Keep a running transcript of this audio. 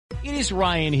It is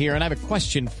Ryan here, and I have a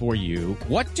question for you.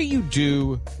 What do you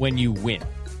do when you win?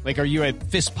 Like, are you a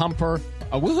fist pumper,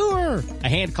 a woohooer, a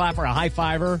hand clapper, a high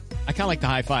fiver? I kind of like the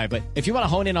high five, but if you want to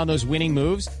hone in on those winning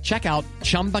moves, check out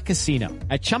Chumba Casino.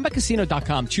 At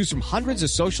ChumbaCasino.com, choose from hundreds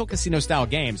of social casino-style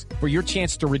games for your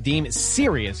chance to redeem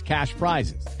serious cash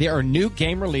prizes. There are new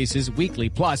game releases weekly,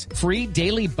 plus free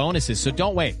daily bonuses. So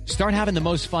don't wait. Start having the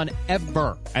most fun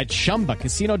ever at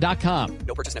ChumbaCasino.com.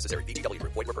 No purchase necessary. VGW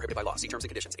Group. Void where prohibited by law. See terms and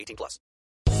conditions. 18+.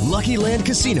 Lucky Land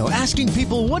Casino, asking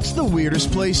people, what's the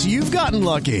weirdest place you've gotten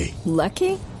lucky?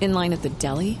 Lucky? In line at the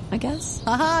deli, I guess?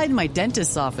 Aha, in my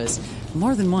dentist's office.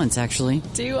 More than once, actually.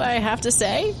 Do I have to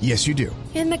say? Yes, you do.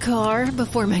 In the car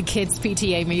before my kids'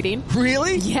 PTA meeting.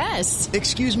 Really? Yes.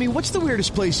 Excuse me, what's the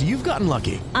weirdest place you've gotten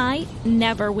lucky? I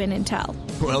never win and tell.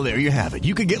 Well, there you have it.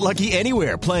 You can get lucky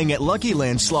anywhere, playing at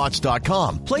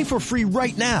LuckyLandSlots.com. Play for free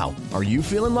right now. Are you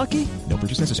feeling lucky? No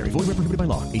purchase necessary. Void where prohibited by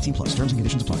law. 18+. Terms and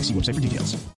conditions apply. See website for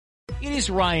details. It is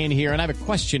Ryan here, and I have a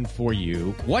question for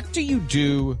you. What do you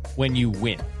do when you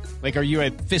win? Like, are you a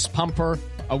fist pumper,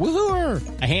 a woohooer,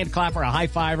 a hand clapper, a high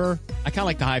fiver? I kind of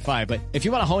like the high five, but if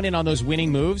you want to hone in on those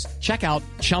winning moves, check out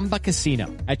Chumba Casino.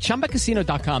 At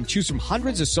ChumbaCasino.com, choose from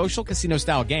hundreds of social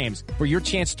casino-style games for your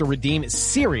chance to redeem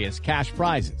serious cash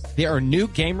prizes. There are new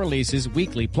game releases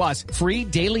weekly, plus free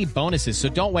daily bonuses. So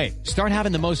don't wait. Start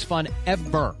having the most fun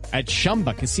ever at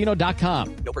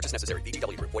ChumbaCasino.com. No purchase necessary.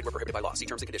 VGW Group. Void where prohibited by law. See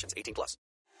terms and conditions. 18+.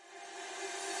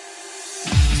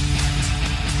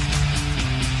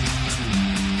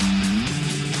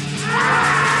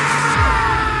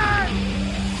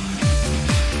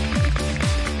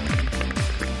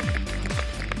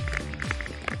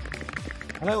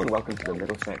 Hello and welcome to the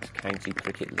Middlesex County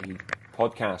Cricket League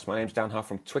podcast. My name's Dan Huff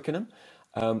from Twickenham.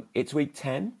 It's week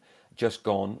 10, just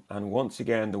gone, and once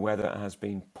again the weather has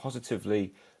been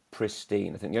positively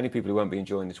pristine. I think the only people who won't be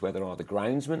enjoying this weather are the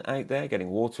groundsmen out there. Getting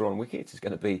water on wickets is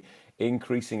going to be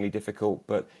increasingly difficult,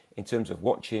 but in terms of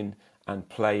watching and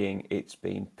playing, it's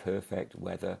been perfect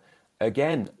weather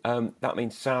again. That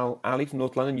means Sal Ali from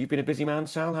North London. You've been a busy man,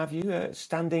 Sal, have you?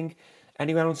 Standing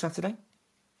anywhere on Saturday?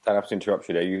 Don't have to interrupt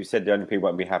you there. You said the only people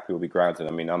won't be happy will be grounded.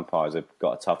 I mean, umpires have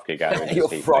got a tough gig out there. You're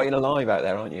frying alive out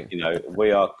there, aren't you? You know,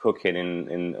 we are cooking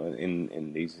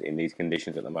in these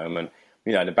conditions at the moment.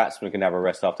 You know, the batsmen can have a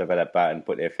rest after they've had a bat and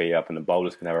put their feet up, and the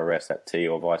bowlers can have a rest at tea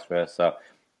or vice versa.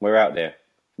 We're out there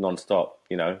non-stop,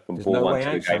 you know, from There's ball no one way to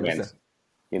the out, game is ends. there?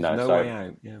 You know, There's no way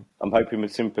out, yeah. I'm hoping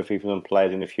with sympathy from the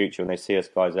players in the future when they see us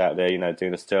guys out there, you know,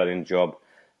 doing a sterling job.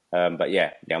 But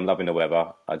yeah, I'm loving the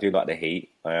weather. I do like the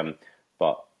heat,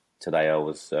 but today I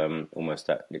was almost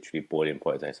at literally boiling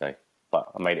point, as they say.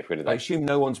 But I made it through the day. I assume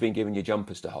no one's been giving you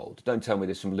jumpers to hold. Don't tell me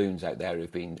there's some loons out there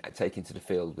who've been taken to the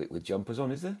field with jumpers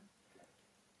on, is there?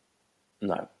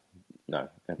 No.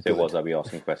 If there was, I'd be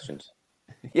asking questions.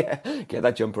 Yeah, get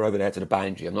that jumper over there to the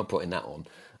boundary. I'm not putting that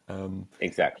on.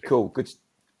 Exactly. Cool, good.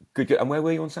 And where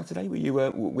were you on Saturday? Were you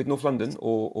with North London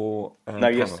or no?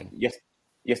 Yes,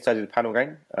 I did a panel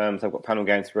game. So I've got panel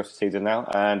games for the rest of the season now,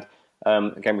 and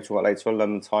a game we'll talk about later on.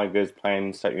 London Tigers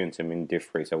playing Stoke Newington in Div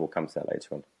 3, so we'll come to that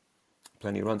later on.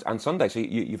 Plenty of runs. And Sunday, so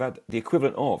you've had the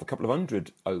equivalent of a couple of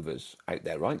 100 overs out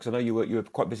there, right? Because I know you were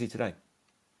quite busy today.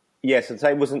 Yes, yeah, so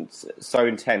today wasn't so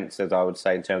intense as I would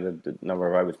say in terms of the number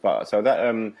of overs, but so that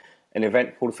an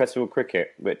event called Festival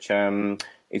Cricket, which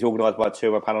is organised by two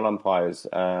of our panel umpires,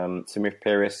 Samir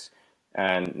Peris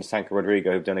and Nisanka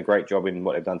Rodrigo, who've done a great job in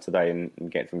what they've done today and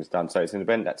getting things done. So it's an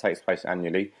event that takes place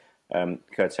annually,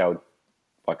 curtailed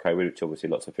by COVID, which obviously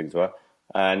lots of things were,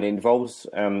 and it involves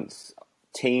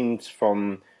teams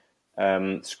from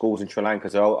schools in Sri Lanka,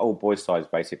 so old boys' sides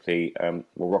basically,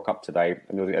 will rock up today,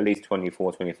 and there was at least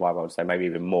 24, 25, I would say, maybe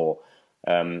even more.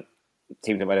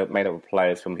 Teams that made up of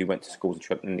players from who went to schools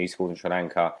in these schools in Sri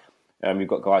Lanka. You've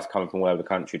got guys coming from all over the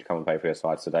country to come and play for your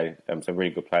sides today. Some really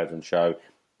good players on show,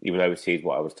 even overseas,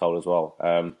 what I was told as well.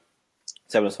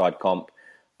 7-a-side comp,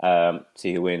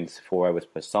 see who wins, 4 overs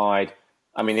per side.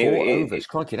 I mean, 4 overs,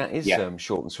 crikey, that is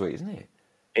short and sweet, isn't it?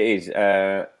 It is.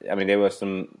 I mean, there were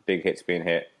some big hits being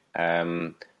hit,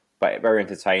 but very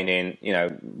entertaining. You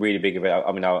know, really big event.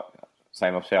 I mean, I'd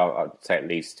say at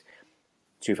least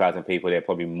 2,000 people there,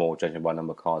 probably more, judging by the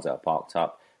number of cars that are parked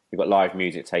up. You've got live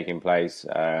music taking place,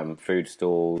 food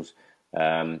stalls,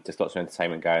 just lots of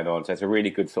entertainment going on. So it's a really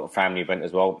good sort of family event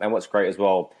as well. And what's great as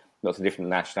well, lots of different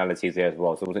nationalities there as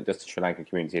well. So it wasn't just the Sri Lankan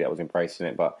community that was embracing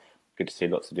it, but good to see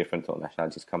lots of different sort of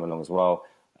nationalities come along as well.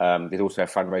 There's also a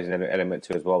fundraising element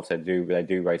to it as well. So they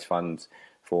do raise funds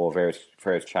for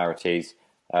various charities.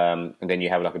 And then you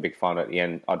have like a big fund at the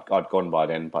end. I'd gone by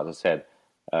then, but as I said,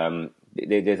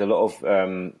 there's a lot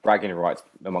of bragging rights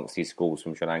amongst these schools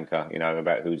from Sri Lanka, you know,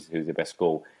 about who's the best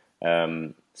school.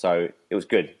 So it was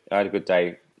good. I had a good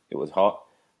day. It was hot,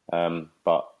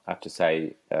 but I have to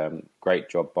say, great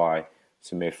job by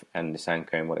Smith and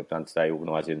Nisanko and what they've done today,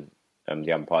 organising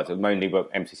the umpires. Mainly were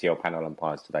MCCL panel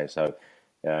umpires today, so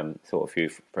sort of a few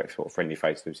sort of friendly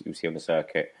faces you see on the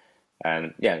circuit.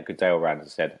 And yeah, good day all round, as I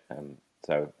said.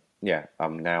 So yeah,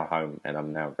 I'm now home and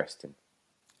I'm now resting.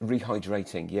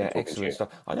 Rehydrating, yeah, excellent stuff.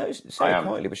 I know it's saying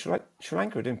quietly, but Sri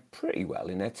Lanka are doing pretty well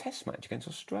in their test match against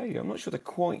Australia. I'm not sure they're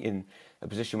quite in a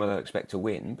position where they'll expect to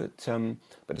win, but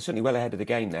they're certainly well ahead of the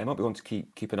game there. Might be one to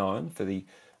keep an eye on for the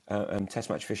test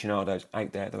match aficionados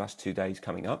out there the last 2 days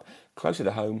coming up. Closer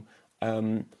to home,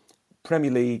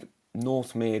 Premier League,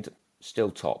 North Mid,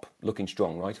 still top, looking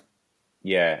strong, right?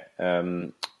 Yeah,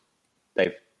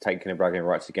 they've taken a bragging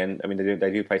rights again. I mean,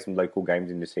 they do play some local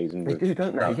games in the season. They do,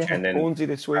 don't they? Yeah, and Hornsey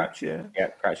this week. Crouch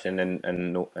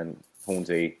and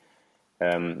Hornsey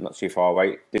not too far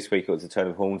away. This week it was the turn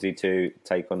of Hornsey to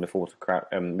take on the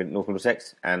North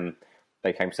Middlesex, and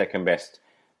they came second best.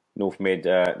 North Mid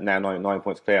now 9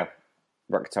 points clear,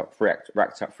 racked up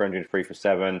 303 for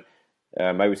 7.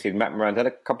 Overseas Matt Moran had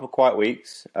a couple of quiet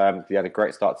weeks. He had a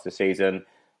great start to the season.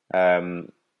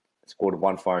 Scored a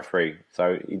 153.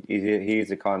 So he is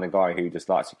the kind of guy who just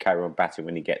likes to carry on batting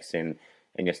when he gets in.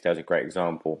 And yesterday was a great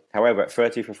example. However, at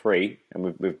 30 for 3,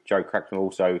 and with Joe Cracknell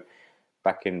also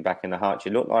back in the Hutch,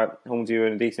 it looked like Hornsey were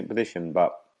in a decent position.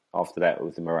 But after that, it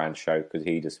was the Moran show because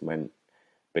he just went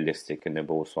ballistic and the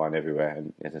ball's flying everywhere.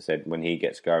 And as I said, when he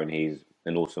gets going, he's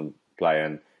an awesome player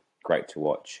and great to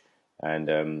watch.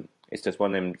 And it's just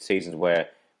one of them seasons where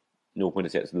North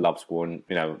Middlesex love scoring,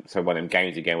 so one of them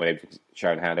games again where they've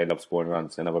shown how they love scoring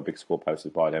runs. Another big score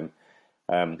posted by them.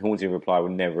 Hornsey in reply were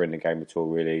never in the game at all,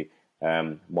 really.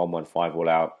 1-1-5 all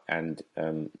out, and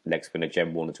leg spinner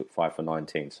Jem Warner took 5 for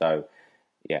 19. So,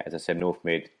 yeah, as I said, North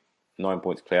Mid, 9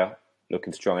 points clear,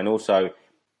 looking strong. And also,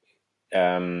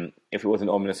 if it wasn't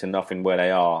ominous enough in where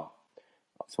they are,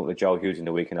 I saw the Joel Hughes in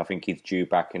the weekend. I think he's due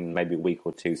back in maybe a week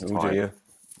or two's time.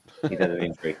 He's had an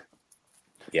injury.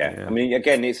 Yeah, I mean,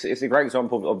 again, it's a great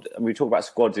example of. We talk about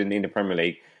squads in the Premier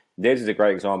League. This is a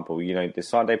great example. The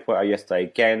side they put out yesterday.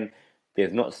 Again,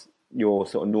 there's not your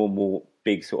sort of normal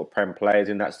big sort of Prem players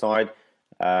in that side.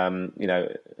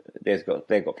 They've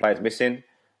got players missing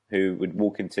who would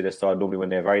walk into the side normally when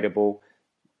they're available.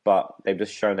 But they've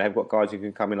just shown they've got guys who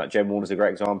can come in. Like Jem Warner's a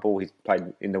great example. He's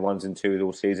played in the 1s and 2s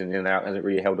all season in and out. Hasn't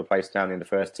really held a place down in the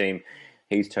first team.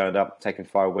 He's turned up, taken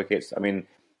 5 wickets. I mean.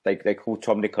 They called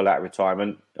Tom Nicol out of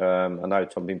retirement. I know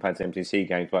Tom's been playing some MCC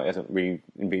games, but he hasn't really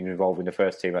been involved in the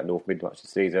first team at North Mid much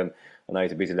this season. I know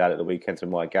he's a busy lad at the weekend, so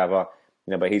might gather.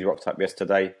 But he's rocked up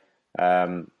yesterday.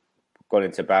 Gone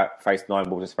into bat, faced 9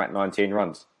 balls and smacked 19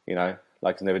 runs.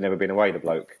 Like he's never been away, the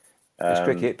bloke. It's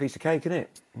cricket, piece of cake, isn't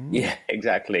it? Yeah,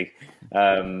 exactly.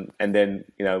 And then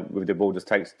with the ball just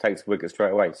takes the wicket straight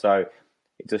away. So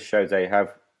it just shows they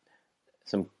have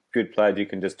some good players you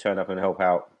can just turn up and help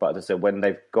out. But as I said, when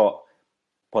they've got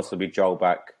possibly Joel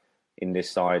back in this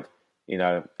side,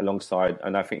 alongside,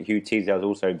 and I think Hugh Teasdale's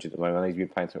also injured at the moment. I know he's been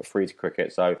playing sort of freeze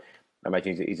cricket, so I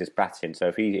imagine he's just batting.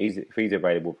 So if he's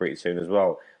available pretty soon as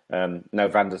well. No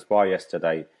Van der Spa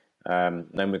yesterday, no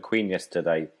McQueen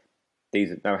yesterday,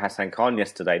 no Hassan Khan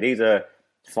yesterday. These are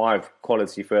 5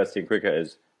 quality first team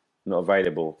cricketers not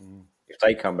available. If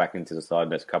they come back into the side in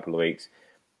the next couple of weeks,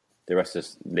 the rest of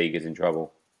the league is in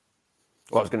trouble.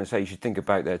 Well, I was going to say you should think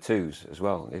about their 2s as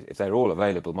well. If they're all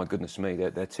available, my goodness me,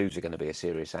 their 2s are going to be a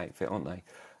serious outfit, aren't they?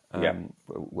 Yeah.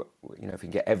 If you can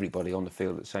get everybody on the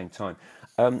field at the same time.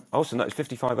 I also noticed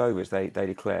 55 overs they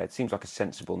declared. Seems like a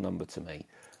sensible number to me.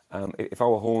 If I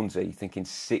were Hornsey, thinking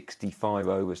 65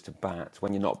 overs to bat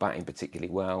when you're not batting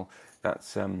particularly well,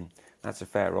 that's a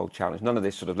fair old challenge. None of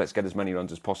this sort of let's get as many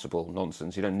runs as possible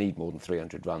nonsense. You don't need more than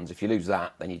 300 runs. If you lose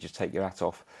that, then you just take your hat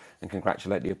off and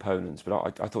congratulate the opponents.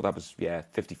 But I thought that was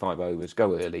 55 overs.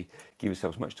 Go early, give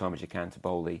yourself as much time as you can to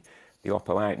bowl the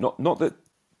oppo out. Not that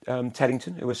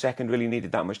Teddington, who was second, really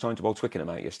needed that much time to bowl Twickenham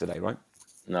out yesterday, right?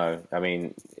 No, I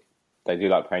mean they do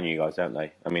like playing you guys, don't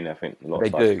they? I mean, I think a lot they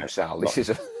do, Sal. This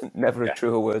is never a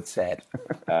truer word said.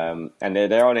 And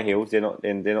they're on the heels. They're not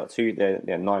too.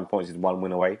 They're 9 points is 1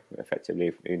 win away,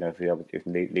 effectively. If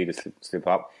leaders slip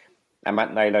up. And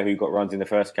Matt Naylor, who got runs in the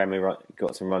first game,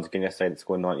 got some runs again yesterday. They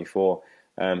scored 94.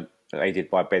 Aided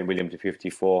by Ben Williams to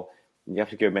 54. You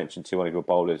have to give a mention to one of your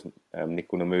bowlers,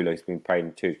 Nicol Namula, who's been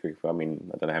playing 2 cricket for, I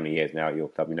don't know how many years now at your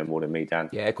club. You know more than me, Dan.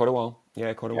 Yeah, quite a while.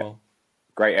 While.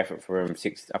 Great effort for him.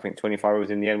 25 overs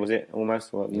in the end, was it?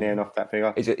 Almost? Near enough that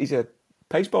figure. He's a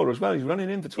pace bowler as well. He's running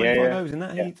in for 25 overs in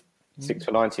that heat. 6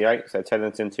 for 98. So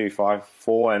Teddington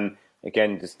 254. And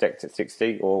again, just decked at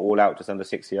 60 or all out just under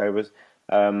 60 overs.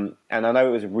 And I know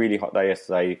it was a really hot day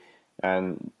yesterday,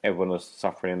 and everyone was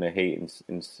suffering in the heat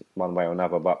in one way or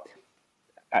another. But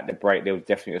at the break, there was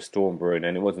definitely a storm brewing,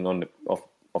 and it wasn't on the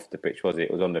off the pitch, was it?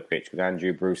 It was on the pitch because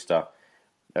Andrew Brewster.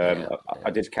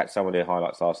 I did catch some of the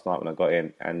highlights last night when I got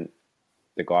in, and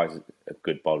the guy's a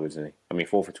good bowler, isn't he? I mean,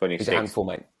 4 for 26. He's a handful,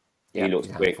 mate. He looks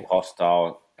quick,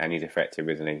 hostile, and he's effective,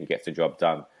 isn't he? He gets the job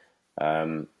done.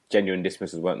 Genuine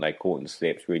dismissals, weren't they? Caught in the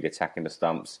slips, really attacking the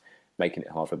stumps, making it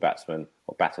hard for batsmen,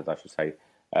 or batters, I should say.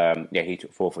 He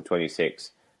took 4 for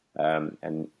 26,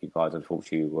 and you guys,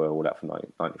 unfortunately, were all out for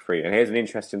 93. And here's an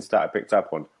interesting stat I picked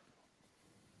up on.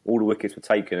 All the wickets were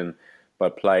taken by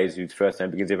players whose first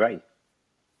name begins with A.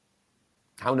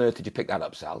 How on earth did you pick that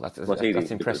up, Sal? That's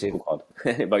impressive.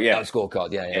 But yeah,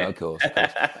 scorecard. Yeah, of course.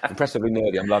 Impressively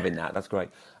nerdy. I'm loving that. That's great.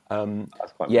 I think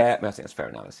that's fair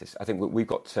analysis. I think we've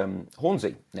got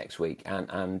Hornsey next week,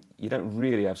 and you don't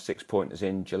really have 6 pointers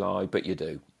in July, but you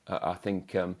do. I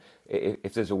think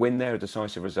if there's a win there, a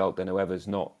decisive result, then whoever's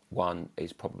not won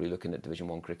is probably looking at Division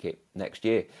 1 cricket next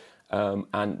year.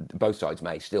 And both sides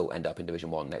may still end up in Division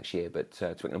 1 next year, but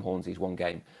Twickenham Hornsey's one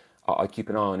game I keep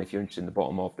an eye on if you're interested in the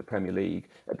bottom of the Premier League.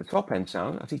 At the top end,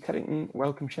 Sal, I see Teddington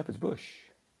welcome Shepherd's Bush.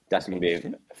 That's going to be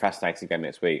a fascinating game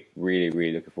next week. Really,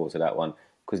 really looking forward to that one,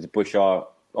 because the Bush are,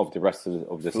 of the rest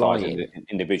of the sides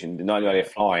in division, they're not only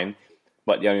flying,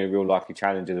 but the only real likely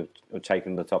challengers of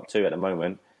taking the top 2 at the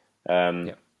moment.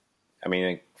 I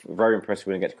mean, very impressive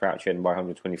when it gets Crouch End by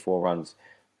 124 runs.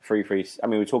 3-3. I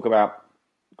mean, we talk about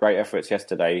great efforts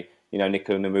yesterday.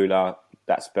 Nicola Namula,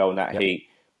 that spell and that heat.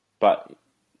 But,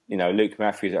 Luke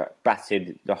Matthews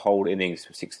batted the whole innings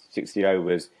for 60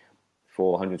 overs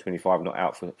for 125 not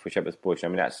out for Shepherd's Bush. I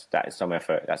mean, that is some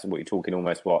effort. That's what you're talking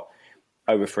almost,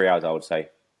 over 3 hours, I would say.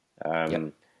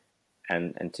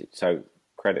 So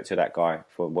credit to that guy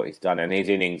for what he's done. And his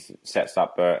innings sets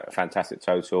up a fantastic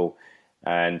total,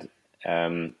 and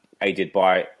aided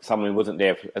by someone who wasn't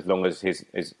there as long as his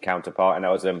counterpart, and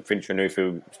that was Finch Renouf,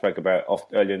 who spoke about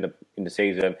earlier in the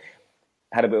season.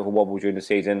 Had a bit of a wobble during the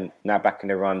season. Now back in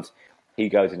the runs, he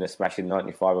goes in a smashing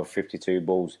 95 of 52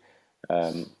 balls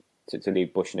to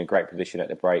leave Bush in a great position at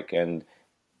the break, and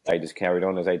they just carried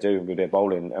on as they do with their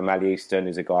bowling. Mally Easton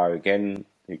is a guy again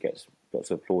who gets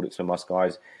lots of plaudits from us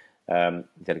guys. He had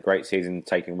a great season,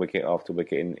 taking wicket after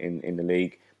wicket in the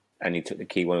league, and he took the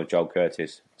key one of Joel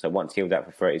Curtis. So once he was out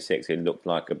for 36, it looked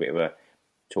like a bit of a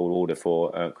tall order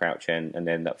for Crouch End, and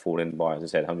then that falling by, as I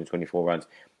said, 124 runs.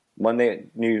 One of the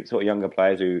new sort of younger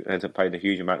players who has played a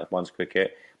huge amount of one's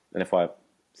cricket, and if I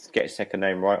get his second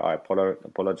name right, I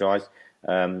apologise.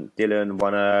 Dylan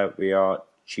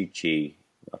Wanariachichi,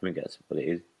 I think that's what it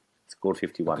is. Scored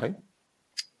 51. Okay.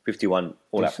 51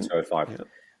 all out for 205. Yeah.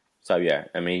 So yeah,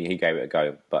 I mean, he gave it a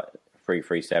go, but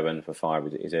 337 for 5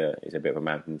 is a bit of a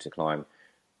mountain to climb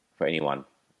for anyone.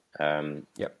 So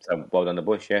well done the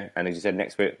Bush, yeah. And as you said,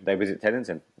 next week they visit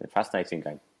Teddington. A fascinating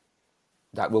game.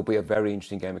 That will be a very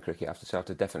interesting game of cricket. I have to say, I have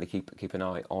to definitely keep an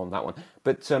eye on that one.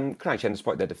 But Crouch End,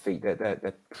 despite their defeat,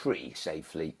 they're pretty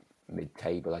safely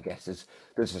mid-table, I guess.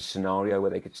 There's a scenario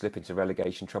where they could slip into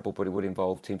relegation trouble, but it would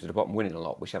involve teams at the bottom winning a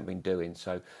lot, which haven't been doing.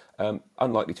 So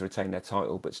unlikely to retain their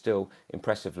title, but still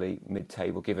impressively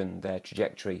mid-table given their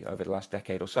trajectory over the last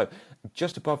decade or so.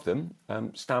 Just above them,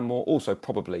 Stanmore, also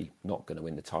probably not going to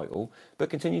win the title, but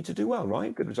continue to do well,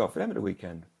 right? Good result for them at the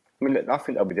weekend. I mean, I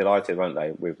think they'll be delighted, won't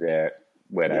they, with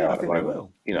where they are at the moment.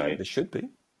 They will. They should be.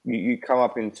 You come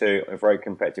up into a very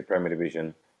competitive Premier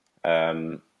Division,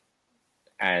 and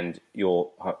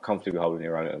you're comfortably holding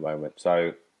your own at the moment.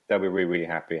 So they'll be really, really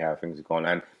happy how things have gone.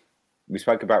 And we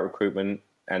spoke about recruitment,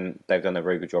 and they've done a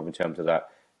very good job in terms of that.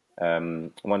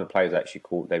 One of the players actually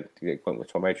they went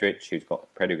with Tom Edrich, who's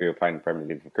got pedigree of playing Premier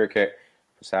League cricket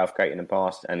for Southgate in the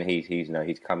past, and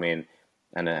he's come in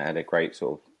and had a great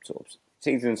sort of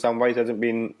season in some ways. Hasn't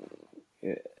been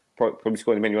probably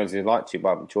scored as many runs as he'd like to, but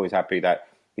I'm sure he's happy that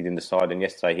he's in the side. And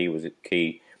yesterday he was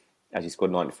key, as he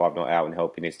scored 95 not out and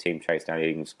helping his team chase down the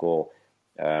leading score.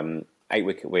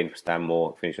 8-wicket win for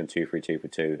Stanmore, finished on 2-3-2 for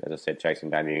 2. As I said, chasing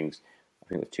down the innings, I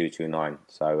think it was 2-2-9.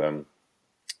 So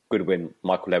good win.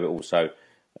 Michael Levitt also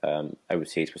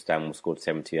overseas for Stanmore scored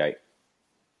 78.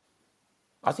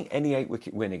 I think any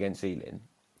 8-wicket win against Ealing,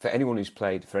 for anyone who's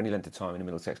played for any length of time in the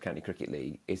Middlesex County Cricket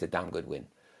League, is a damn good win.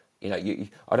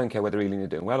 I don't care whether Ealing are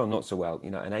doing well or not so well.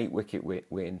 An 8-wicket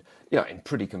win, and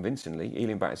pretty convincingly.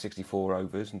 Ealing batted 64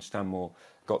 overs and Stanmore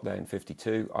got there in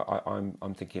 52.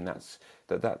 I'm thinking that's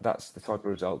the type of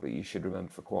result that you should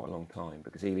remember for quite a long time,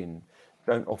 because Ealing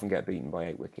don't often get beaten by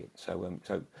 8 wickets. So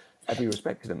every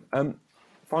respect to them.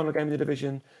 final game in the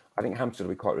division. I think Hampstead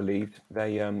will be quite relieved.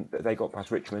 They got past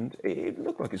Richmond. It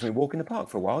looked like it was going to walk in the park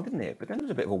for a while, didn't it? But then there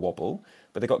was a bit of a wobble,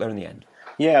 but they got there in the end.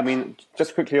 Yeah, I mean,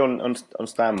 just quickly on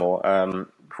Stanmore,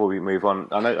 before we move on,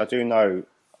 I do know,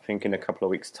 I think in a couple of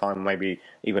weeks' time, maybe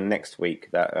even next week,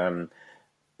 that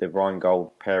the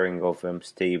Rheingold pairing of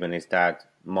Steve and his dad,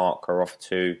 Mark, are off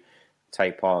to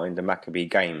take part in the Maccabee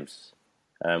Games,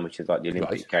 which is like the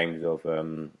Olympic Games of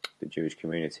the Jewish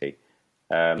community.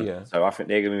 So I think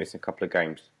they're going to be missing a couple of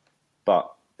games.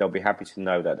 But they'll be happy to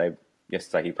know that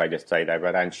he played yesterday. They've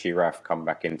had Ange Shiraf come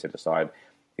back into the side.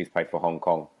 He's played for Hong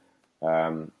Kong.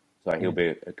 So he'll be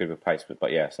a good replacement.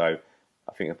 But yeah, so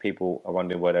I think if people are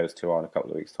wondering where those two are in a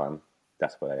couple of weeks' time,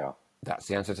 that's where they are. That's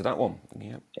the answer to that one.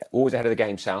 Yeah. Always ahead of the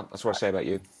game, Sal. That's what I say about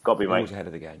you. Got to be, mate. Always ahead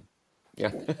of the game.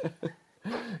 Yeah.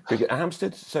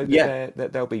 Hampstead, so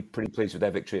they'll be pretty pleased with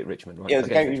their victory at Richmond, right? Yeah, it was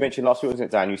a game you mentioned last week, wasn't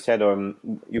it, Dan? You said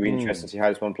you'd be interested to see how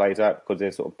this one plays out because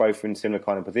they're sort of both in similar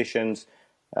kind of positions.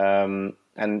 And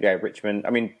yeah, Richmond, I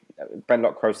mean, Ben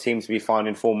Lockrow seems to be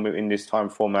finding form in this time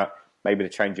format, maybe the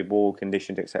change of ball,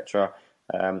 conditions, etc.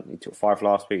 He took 5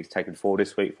 last week, he's taken 4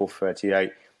 this week,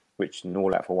 4:38, which is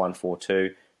all out for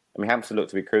 1:42. I mean, Hampstead looked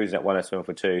to be cruising at 1:07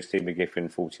 for 2, Steve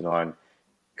McGiffin 49,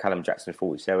 Callum Jackson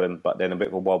 47, but then a bit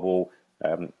of a wobble.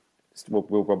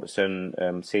 Will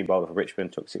Robertson, seam bowler for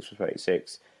Richmond, took 6 for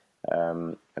 36,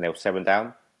 and they were 7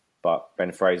 down. But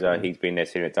Ben Fraser, he's been there,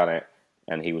 seen it, done it,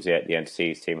 and he was there at the end to see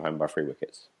his team home by 3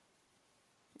 wickets.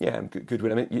 Yeah, good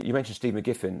win. I mean, you mentioned Steve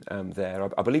McGiffin there.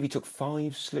 I believe he took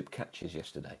 5 slip catches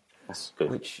yesterday. That's good.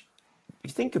 Which,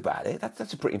 if you think about it,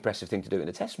 that's a pretty impressive thing to do in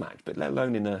a Test match, but let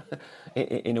alone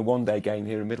in a one-day game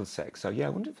here in Middlesex. So yeah, I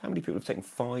wonder how many people have taken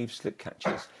 5 slip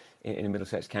catches in a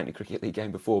Middlesex County Cricket League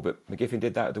game before, but McGiffin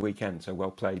did that at the weekend, so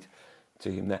well played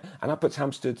to him there. And that puts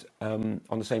Hampstead on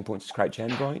the same points as Crouch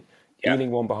End, right? Yeah. Ealing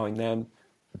 1 behind them.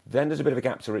 Then there's a bit of a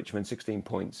gap to Richmond, 16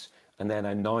 points, and then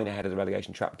a 9 ahead of the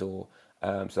relegation trapdoor.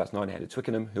 So that's 9 ahead of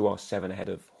Twickenham, who are 7 ahead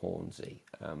of Hornsey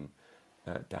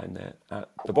down there at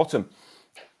the bottom.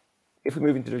 If we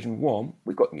move into Division 1,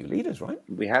 we've got new leaders, right?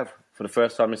 We have, for the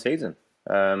first time this season.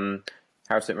 Harrow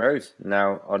St Rose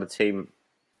now are the team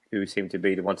who seem to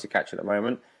be the ones to catch at the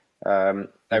moment.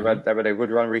 They've had a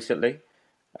good run recently.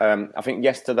 I think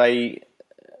yesterday,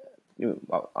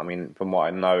 I mean, from what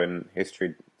I know and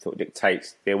history sort of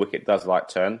dictates, their wicket does like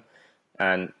turn.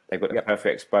 And they've got the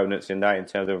perfect exponents in that in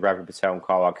terms of Ravi Patel and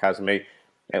Karwal Kazmi.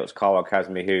 It was Karwal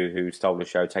Kazmi who stole the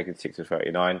show, taking 6 for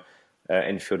 39.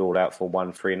 Infield all out for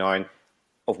 139,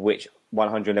 of which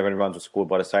 111 runs were scored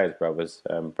by the Sayers brothers,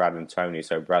 Brad and Tony.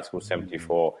 So Brad scored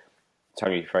 74,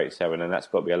 Tony 37, and that's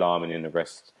got to be alarming. And the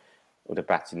rest of the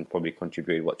batting probably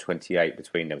contributed 28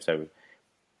 between them. So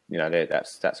you know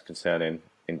that's concerning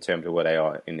in terms of where they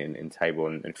are in table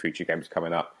and future games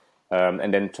coming up.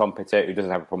 And then Tom Pettit, who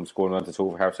doesn't have a problem scoring runs at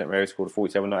all for Harrow St Mary's, scored a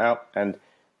 47 not out, and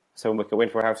 7 wicket win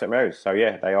for Harrow St Mary's. So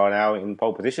yeah, they are now in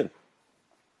pole position.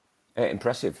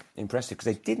 Impressive, because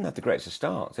they didn't have the greatest of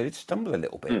starts. They did stumble a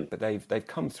little bit, but they've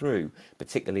come through,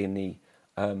 particularly in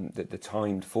the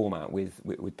timed format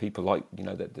with people like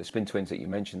the Spin Twins that you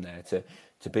mentioned there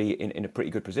to be in a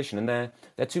pretty good position. And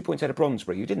they're 2 points ahead of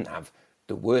Brondesbury, who didn't have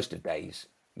the worst of days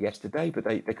yesterday, but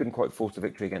they couldn't quite force the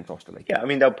victory against Osterley. Yeah, I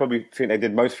mean they'll probably think they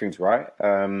did most things right.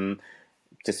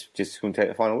 Just couldn't take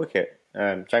the final wicket.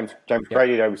 James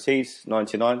Grady overseas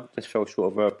 99, just fell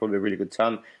short of probably a really good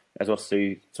ton. As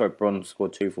Bronze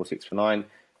scored 2 for 6 for 9.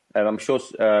 I'm sure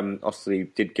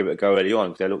Osterley did give it a go early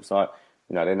on because it looks like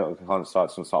they're not the kind of side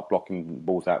to start blocking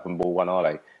balls out from ball 1, are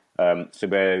they?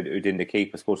 Subir Udin, the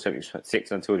keeper, scored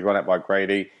 76 until he was run out by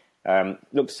Grady.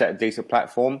 Looked to set a decent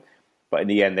platform, but in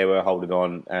the end they were holding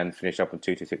on and finished up on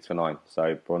 2 6 for 9.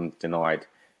 So Bronze denied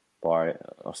by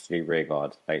Osterley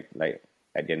rearguard late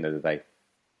at the end of the day.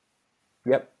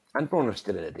 Yep. And Bron are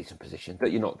still in a decent position.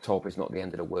 That you're not top is not the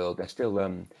end of the world. They're still,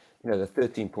 they're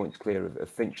 13 points clear of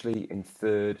Finchley in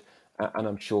third. And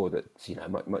I'm sure that,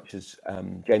 much as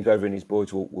James Over and his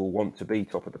boys will want to be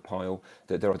top of the pile,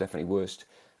 that there are definitely worse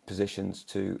positions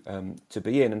to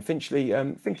be in. And Finchley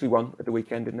won at the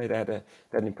weekend, didn't they? They had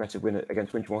an impressive win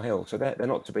against Winchmore Hill. So they're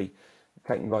not to be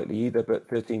taken lightly either, but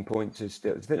 13 points is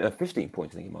still, 15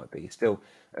 points I think it might be, still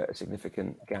a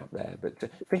significant gap there. But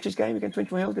Finch's game against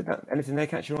Winchmore Hill, did that anything there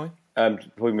catch your eye?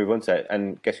 Before we move on to it,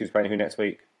 and guess who's playing who next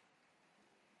week?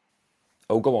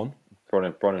 Oh, go on. Bron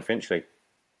and Finchley.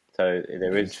 So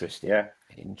there is, interesting. Yeah.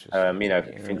 Interesting.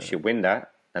 If Finchley win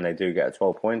that and they do get a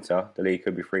 12-pointer, the league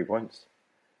could be 3 points.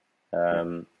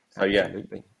 So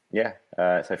absolutely.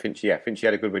 So Finchley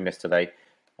had a good win yesterday.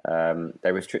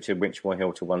 They restricted Winchmore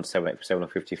Hill to 178 for 7 on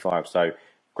 55. So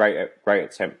great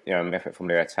attempt, effort from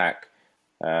their attack.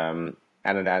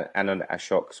 Anand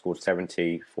Ashok scored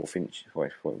 70 for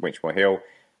Winchmore Hill,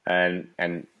 and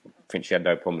Finchley had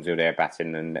no problems with their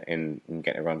batting and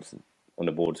getting runs on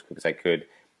the board as quick as they could.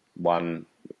 One,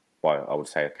 well, I would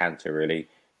say a canter really.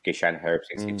 Gishan Herb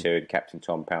 62 and Captain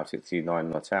Tom Powell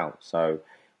 69 not out. So,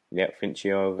 yeah,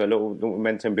 Finchley have a little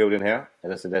momentum building here.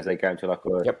 As I said, as they go into like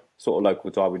a sort of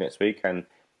local derby next week, and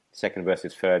second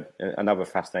versus third, another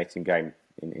fascinating game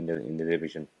in the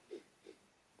division.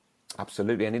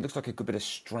 Absolutely, and it looks like a good bit of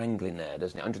strangling there,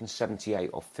 doesn't it?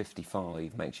 178 off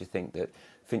 55 makes you think that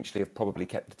Finchley have probably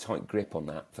kept a tight grip on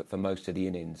that for most of the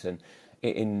innings. And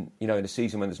in a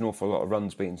season when there's an awful lot of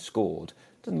runs being scored,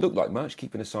 it doesn't look like much,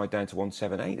 keeping the side down to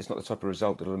 178. It's not the type of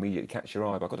result that will immediately catch your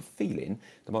eye, but I've got a feeling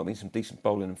there might be some decent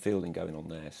bowling and fielding going on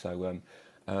there. So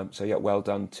yeah, well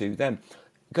done to them.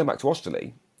 Going back to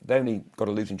Osterley, they only got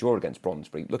a losing draw against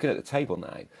Brondesbury. Looking at the table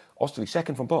now, Osterley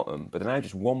second from bottom, but they're now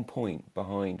just 1 point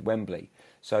behind Wembley.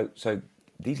 So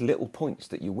these little points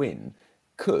that you win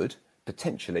could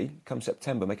potentially, come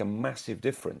September, make a massive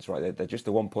difference, right? They're just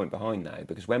the 1 point behind now,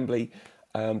 because Wembley,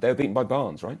 they were beaten by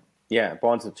Barnes, right? Yeah,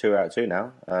 Barnes are 2 out of 2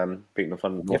 now. Beat North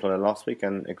London last week,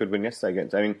 and a good win yesterday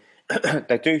against. I mean,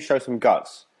 they do show some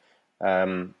guts.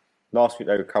 Last week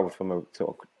they recovered from a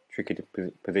sort of tricky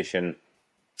position,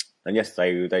 and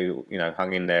yesterday they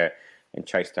hung in there and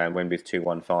chased down Wembley's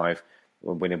 2-1-5,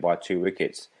 winning by 2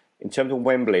 wickets. In terms of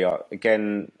Wembley,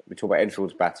 again, we talk about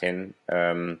Enfield's batting.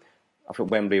 I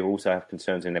think Wembley also have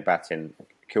concerns in their batting.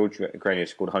 Kilgrenier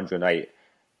scored 108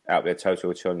 out of their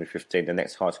total of 215. The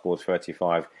next high score was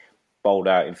 35, bowled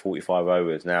out in 45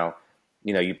 overs. Now,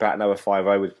 you bat another 5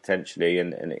 overs potentially,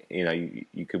 and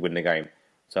you could win the game.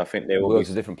 So I think there will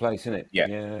be a different place, isn't it? Yeah,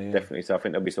 definitely. So I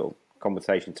think there'll be sort of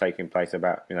conversation taking place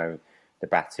about the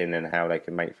batting and how they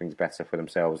can make things better for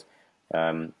themselves.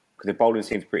 Because the bowling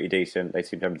seems pretty decent. They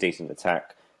seem to have a decent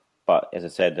attack, but as I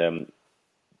said,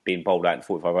 being bowled out in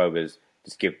 45 overs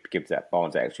just gives that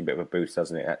Barnes that extra bit of a boost,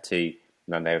 doesn't it? At tea,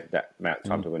 and they have that amount of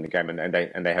time to win the game,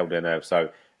 and they held their nerve. So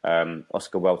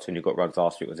Oscar Welton, who got runs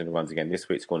last week, was in the runs again this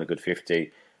week, scoring a good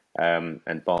 50,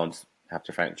 and Barnes have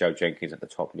to thank Joe Jenkins at the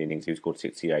top of the innings, who scored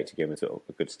 68 to give them sort of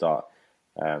a good start.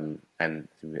 And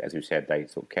as we said, they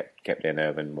sort of kept their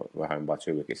nerve and were home by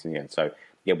 2 wickets in the end. So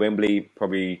yeah, Wembley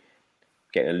probably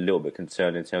getting a little bit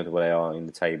concerned in terms of where they are in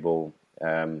the table.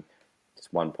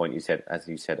 Just 1 point, as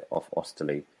you said, off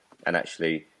Osterley, and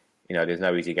actually, there's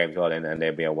no easy games either, and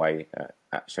they'll be away.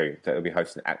 They'll be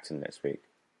hosting Acton next week.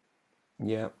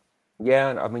 Yeah.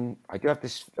 Yeah, I mean, I do have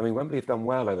this. I mean, Wembley have done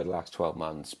well over the last 12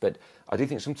 months, but I do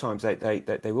think sometimes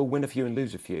they will win a few and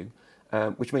lose a few,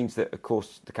 which means that, of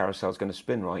course, the carousel is going to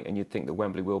spin, right? And you'd think that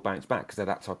Wembley will bounce back because they're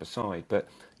that type of side. But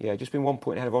yeah, just being 1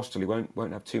 point ahead of Osterley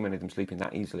won't have too many of them sleeping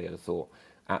that easily, I'd have thought,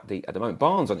 at the moment.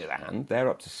 Barnes, on the other hand, they're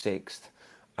up to 6th.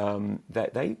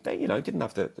 They didn't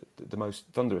have the most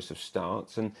thunderous of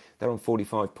starts, and they're on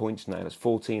 45 points now. That's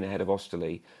 14 ahead of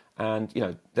Osterley, and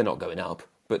they're not going up.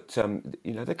 But,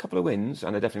 they're a couple of wins,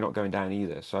 and they're definitely not going down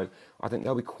either. So I think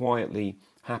they'll be quietly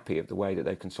happy of the way that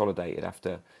they've consolidated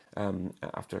after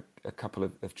a couple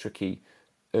of tricky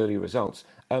early results.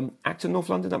 Acton North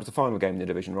London, that was the final game in the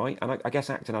division, right? And I guess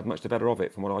Acton had much the better of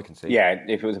it from what I can see. Yeah,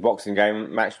 if it was a boxing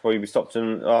game, match probably be stopped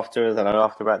after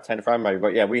about 10 frame maybe.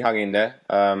 But yeah, we hung in there.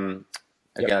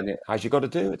 Again, as you got to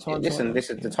do at times. Listen, this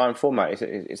is the time format.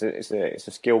 It's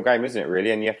a skill game, isn't it?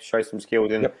 Really, and you have to show some skill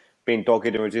in being dogged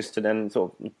and resistant and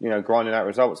sort of grinding out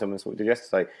results. And that's what we did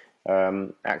yesterday.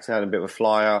 Acton had a bit of a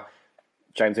flyer.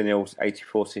 James O'Neill's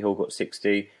 84, Hill got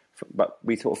 60. But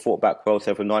we sort of fought back well.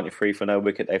 So for 93 for no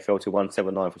wicket, they fell to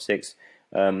 179 for 6.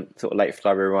 Sort of late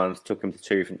flurry runs took them to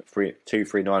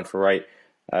 239 for 8.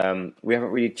 We haven't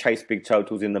really chased big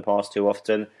totals in the past too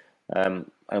often. And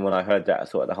when I heard that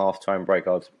sort of at the half-time break,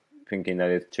 I was thinking that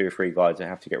there's 2 or 3 guys that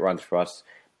have to get runs for us.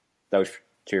 Those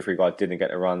 2 or 3 guys didn't get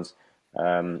the runs.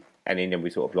 And in the end, we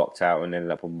sort of blocked out and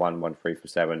ended up on 1-1-3 for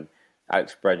 7.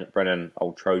 Alex Brennan,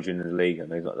 old Trojan in the league. I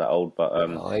know he's not that old, but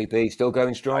AB still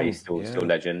going strong. He's still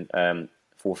legend.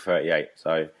 438.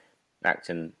 So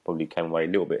Acton probably came away a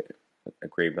little bit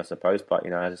aggrieved, I suppose. But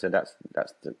as I said, that's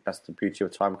the beauty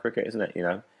of time cricket, isn't it? You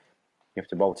have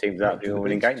to bowl teams out doing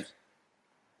winning games.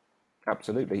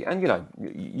 Absolutely, and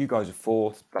you guys are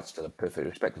 4th. That's still a perfectly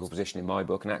respectable position in my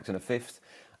book, and Acton are 5th.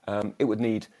 It would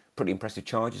need pretty impressive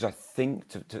charges, I think,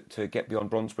 to get beyond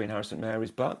Brondesbury and Harrison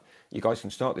Mary's. But you guys can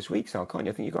start this week, Sal, can't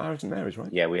you? I think you've got Harrison Mary's,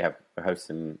 right? Yeah, we're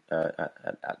hosting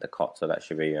at the Cot, so that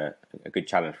should be a good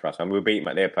challenge for us. And we'll beat them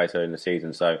at their place early in the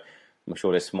season, so I'm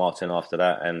sure they're smarting after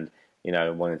that and,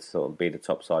 wanting to sort of be the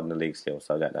top side in the league still.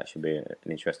 So that should be an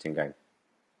interesting game.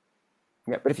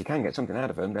 Yeah, but if you can get something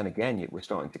out of them, then again, we're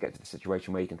starting to get to the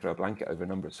situation where you can throw a blanket over a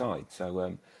number of sides.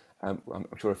 So, I'm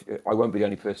sure I won't be the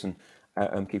only person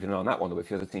keeping an eye on that one. There'll be a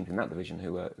few other teams in that division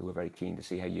who are very keen to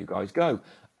see how you guys go.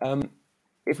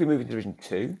 If we move into Division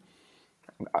 2,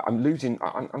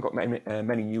 I've got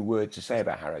many new words to say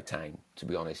about Harrow Town, to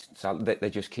be honest. So they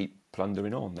just keep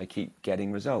plundering on. They keep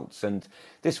getting results. And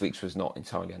this week's was not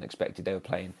entirely unexpected. They were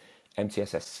playing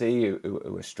MTSSC, who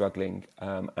were struggling,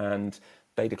 and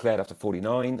they declared after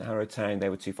 49, Harrow Town, they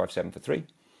were 2-5-7 for 3.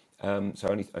 So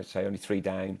only 3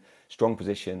 down, strong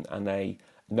position, and they,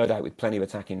 no doubt with plenty of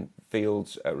attacking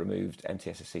fields, removed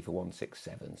MTSSC for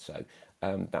 1-6-7. So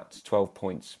that's 12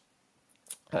 points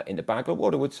in the bag. But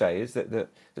what I would say is that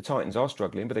the Titans are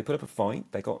struggling, but they put up a fight.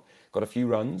 They got a few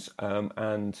runs,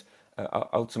 and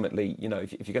ultimately, you know,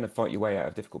 if you're going to fight your way out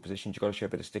of difficult positions, you've got to show a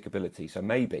bit of stickability. So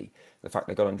maybe the fact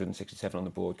they got 167 on the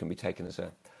board can be taken as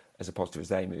a positive as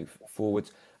they move forward.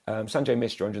 Sanjay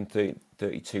Mishra,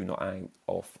 132 not out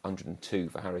off 102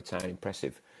 for Harrow Town.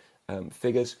 Impressive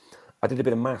figures. I did a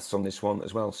bit of maths on this one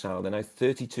as well, Sal. They're now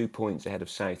 32 points ahead of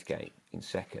Southgate in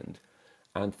second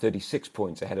and 36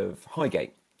 points ahead of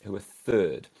Highgate, who are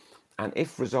third. And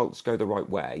if results go the right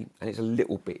way, and it's a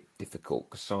little bit difficult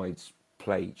because sides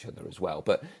play each other as well,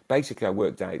 but basically I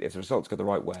worked out if the results go the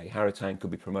right way, Harrow Town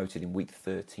could be promoted in week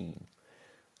 13.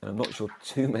 And I'm not sure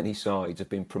too many sides have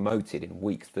been promoted in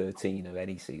week 13 of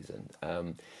any season.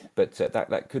 But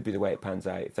that could be the way it pans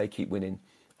out if they keep winning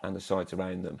and the sides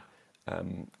around them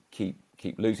keep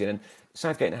losing. And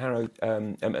Southgate and Harrow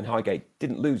and Highgate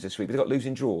didn't lose this week, but they got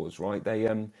losing draws, right? They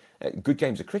good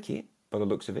games of cricket by the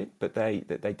looks of it, but they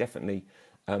definitely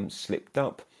slipped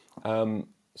up.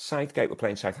 Southgate were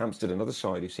playing Southampton, another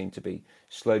side who seemed to be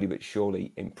slowly but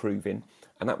surely improving,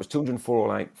 and that was 204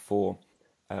 all out for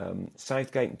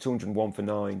Southgate and 201 for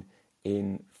 9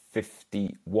 in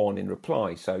 51 in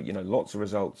reply. So, you know, lots of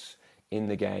results in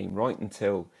the game right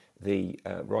until the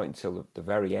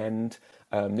very end.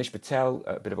 Nish Patel,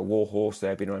 a bit of a war horse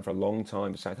there, been around for a long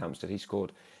time for Southampton. He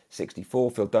scored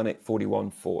 64. Phil Dunnett,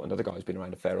 41 for another guy who's been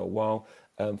around a fair old while,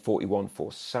 41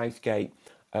 for Southgate.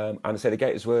 And I say the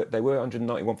Gators were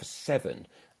 191 for 7.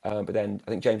 But then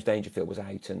I think James Dangerfield was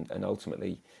out, and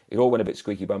ultimately it all went a bit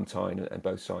squeaky bum time, and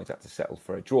both sides had to settle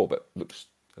for a draw. But looks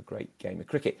a great game of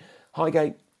cricket.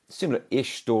 Highgate,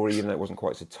 similar-ish story, even though it wasn't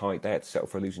quite so tight. They had to settle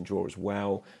for a losing draw as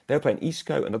well. They were playing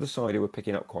Eastcote, another side who were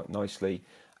picking up quite nicely,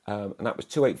 and that was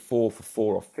 284 for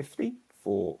 4 off 50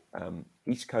 for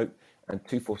Eastcote, and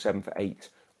 247 for 8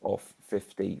 off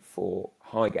 50 for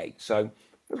Highgate. So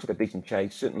looks like a decent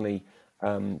chase. Certainly.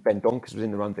 Ben Donkers was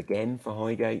in the runs again for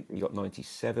Highgate. He got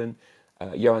 97.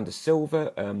 Johan De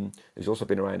Silva, who's also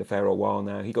been around a fair old while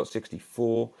now, he got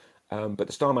 64. But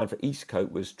the star man for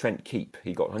Eastcote was Trent Keep.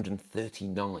 He got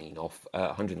 139 off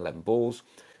 111 balls,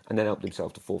 and then helped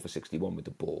himself to 4 for 61 with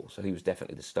the ball. So he was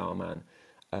definitely the star man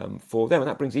for them. And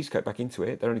that brings Eastcote back into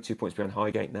it. They're only 2 points behind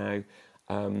Highgate now.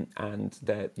 And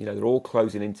they're all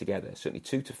closing in together. Certainly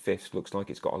 2 to 5th looks like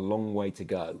it's got a long way to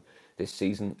go this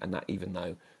season, and that even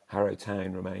though Harrow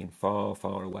Town remain far,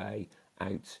 far away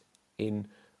out in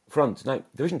front. Now,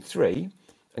 Division 3,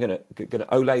 I'm going to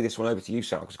olay this one over to you,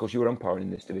 Sal, because of course you were umpiring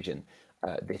in this division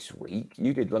this week.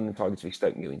 You did London Tigers v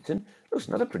Stoke Newington. It was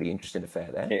another pretty interesting affair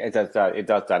there. It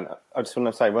does, Dan. I just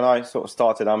want to say, when I sort of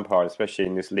started umpiring, especially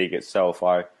in this league itself,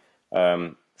 I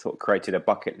sort of created a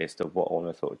bucket list of what I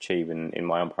want to sort of achieve in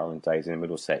my umpiring days in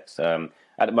Middlesex. At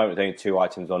the moment, there's only 2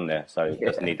 items on there, so it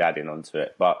doesn't need adding onto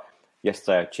it. But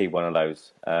yesterday, I achieved one of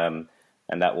those, and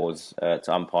that was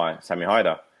to umpire Sammy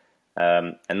Hyder.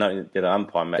 And not only did I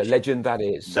umpire him, the legend that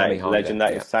is Sammy Hyder. Legend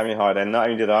that is Sammy Hyder. And not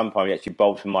only did I umpire, he actually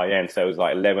bowled from my end. So it was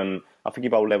like 11. I think he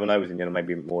bowled 11 overs in the end,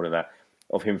 maybe more than that,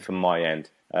 of him from my end.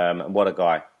 And what a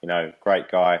guy! You know, great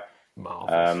guy.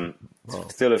 Marvelous.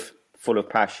 Still full of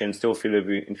passion, still full of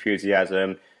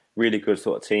enthusiasm. Really good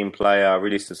sort of team player.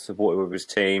 Really supportive of his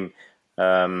team.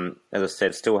 As I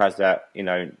said, still has that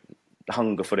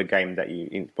hunger for the game that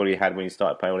you probably had when you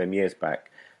started playing all them years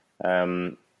back.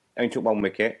 Only took 1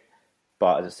 wicket,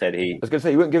 but as I said, I was going to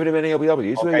say, you weren't giving him any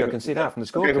LBWs, were you? I can see that from the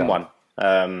score. I gave him 1. It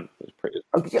was pretty.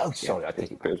 Sorry, I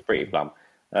think it was pretty plumb.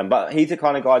 But he's the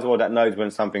kind of guy as well that knows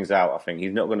when something's out. I think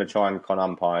he's not going to try and con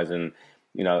umpires and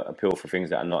appeal for things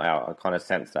that are not out. I kind of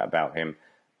sense that about him.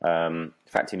 The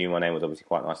fact he knew my name was obviously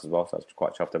quite nice as well, so I was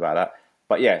quite chuffed about that.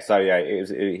 But yeah, so yeah,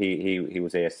 he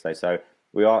was here yesterday. So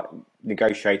we are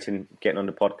negotiating, getting on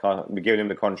the podcast. We're giving him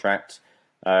the contract.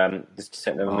 Just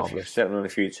setting them on a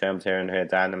few terms here and here,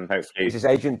 Dan, and hopefully is his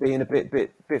agent being a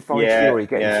bit fine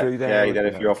getting through there. Yeah, he did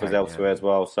a few offers elsewhere as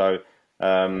well. So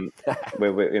so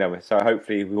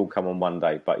hopefully we will come on one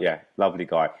day. But yeah, lovely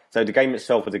guy. So the game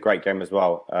itself was a great game as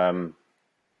well.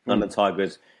 London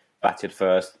Tigers batted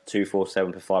first,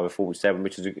 247 for 5 of 47,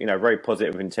 which is very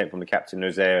positive intent from the captain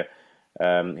who's there,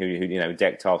 who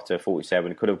decked after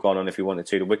 47. Could have gone on if he wanted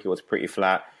to. The wicket was pretty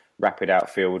flat, rapid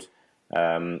outfield.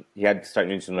 He had Stoke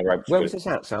Newington on the ropes. Where was this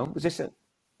at, Sal? Was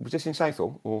this in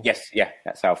Southall? Or? Yes,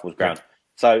 at Southall's ground. Yeah.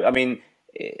 So, I mean,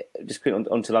 just quick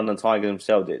on to London Tigers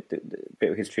themselves, a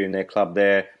bit of history in their club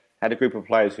there. Had a group of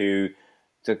players who,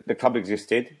 the club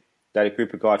existed. They had a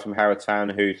group of guys from Harrow Town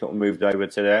who sort of moved over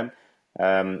to them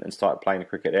and started playing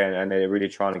cricket there. And they're really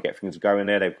trying to get things going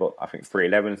there. They've got, I think, 3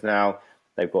 11s now.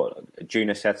 They've got a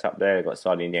junior set up there. They've got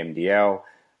side in the MDL.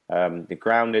 The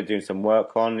ground they're doing some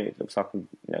work on. It looks like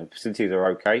facilities are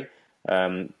okay.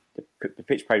 The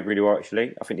pitch played really well,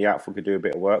 actually. I think the outfield could do a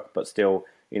bit of work, but still,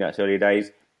 it's early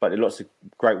days. But there's lots of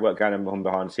great work going on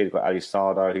behind the scenes. We've got Ali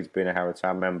Sardo, who's been a Harrow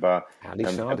Town member. Ali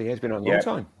Sardo, he has been on a long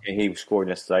time. He was scoring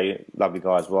yesterday. Lovely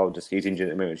guy as well. He's injured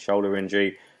at the moment, shoulder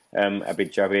injury.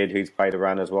 Abid Javid, who's played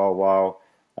around as well a while.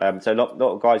 So a lot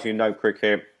of guys who know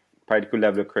cricket, played a good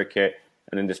level of cricket,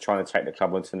 and then just trying to take the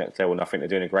club on to the next level. And I think they're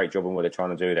doing a great job on what they're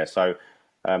trying to do there. So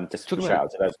just a shout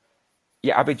out to those.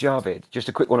 Yeah, Abid Javid, just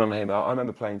a quick one on him. I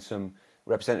remember playing some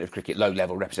representative cricket,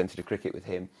 low-level representative cricket with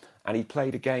him, and he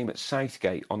played a game at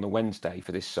Southgate on the Wednesday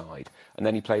for this side, and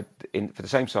then he played for the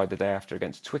same side the day after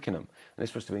against Twickenham, and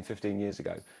this must have been 15 years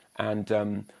ago. And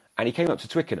he came up to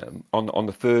Twickenham on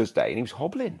the Thursday, and he was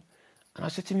hobbling. And I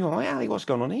said to him, "You all right, Ali? What's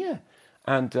going on here?"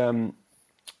 And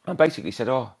I basically said,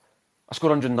 "Oh, I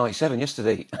scored 197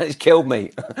 yesterday, and it's killed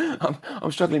me.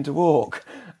 I'm struggling to walk."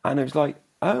 And it was like,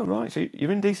 "Oh, right, so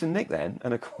you're in decent nick then."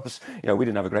 And of course, we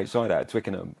didn't have a great side out at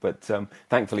Twickenham, but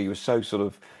thankfully he was so sort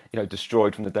of,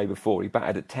 destroyed from the day before. He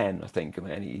batted at 10, I think,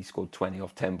 and he scored 20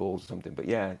 off 10 balls or something. But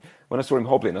yeah, when I saw him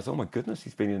hobbling, I thought, "Oh my goodness,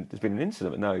 there's been an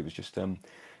incident." But no, he was just,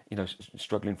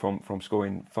 struggling from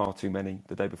scoring far too many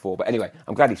the day before. But anyway,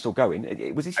 I'm glad he's still going.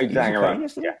 Was he playing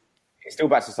yesterday? Yeah, he still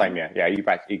bats the same. Yeah.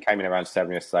 He came in around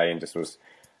 7 yesterday and just was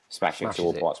smashing to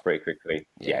all parts pretty quickly.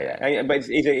 Yeah. But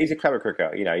he's a clever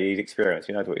cricketer. He's experienced.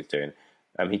 He knows what he's doing.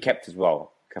 He kept as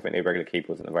well. I think the regular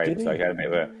keeper wasn't available, so he had a bit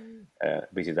of a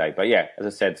busy day. But yeah, as I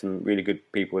said, some really good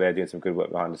people there doing some good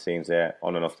work behind the scenes there,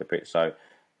 on and off the pitch. So,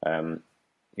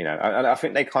 I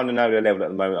think they kind of know their level at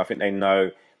the moment. I think they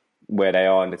know where they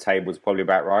are in the table is probably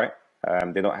about right.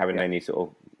 They're not having any sort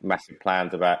of massive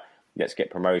plans about let's get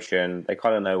promotion. They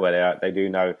kind of know where they are. They do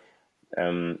know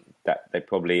that they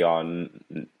probably are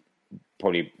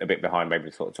probably a bit behind maybe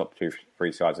the sort of top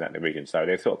 2-3 sides in that division. So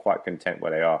they're sort of quite content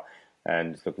where they are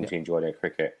and looking to enjoy their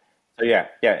cricket. So yeah,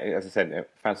 as I said,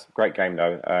 great game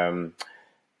though.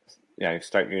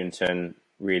 Stoke Newington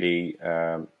really,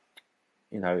 a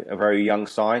very young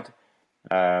side.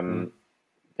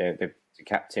 The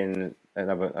captain,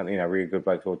 another really good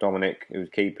bloke called Dominic, who was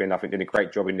keeping. I think did a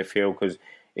great job in the field because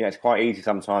it's quite easy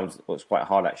sometimes. Well, it's quite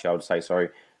hard actually, I would say. Sorry.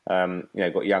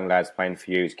 Got young lads playing for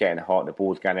you. It's getting hot. The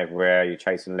ball's going everywhere. You're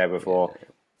chasing leather for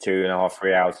 2.5,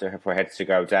 3 hours for heads to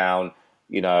go down.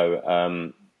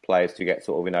 Players to get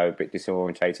sort of a bit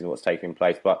disorientated in what's taking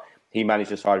place. But he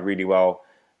managed the side really well.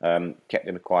 Kept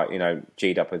them quite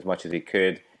G'd up as much as he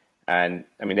could. And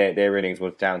I mean their innings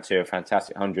was down to a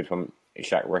fantastic 100 from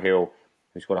Ishaq Rahil,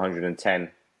 who scored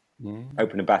 110.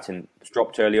 Opening batting was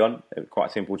dropped early on. It was quite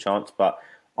a simple chance, but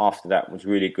after that was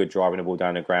really good driving the ball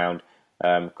down the ground.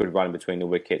 Good run between the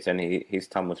wickets, and his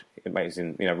ton was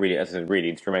amazing. Really, as I said, really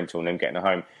instrumental in them getting it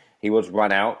home. He was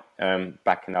run out,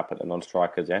 backing up at the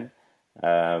non-strikers end,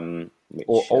 which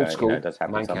old school does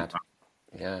happen sometimes.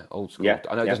 Yeah, old school.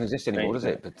 I know it doesn't exist anymore, does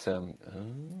it? But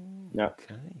no.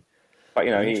 Okay. But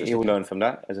he'll learn from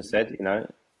that. As I said,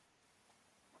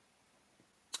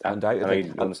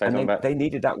 Undoubtedly. And they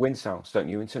needed that win, Sal, Stoke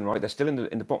Newington, right? They're still in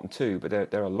the bottom 2, but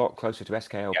they're a lot closer to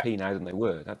SKLP now than they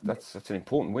were. That's an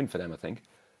important win for them, I think.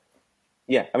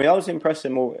 Yeah, I mean, I was impressed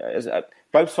more.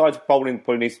 Both sides bowling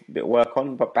probably needs a bit of work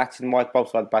on, but batting-wise, both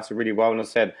sides batted really well. And I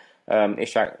said,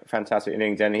 Ishaq, fantastic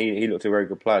innings, and he looked a very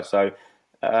good player. So,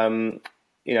 and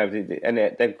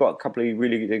they've got a couple of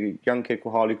really young kid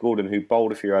called Harley Gordon who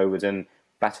bowled a few overs and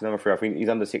batted number 3. I think he's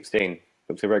under 16.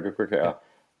 Looks a very good cricketer.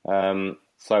 Yeah.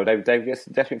 So they've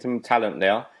definitely some talent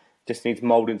there. Just needs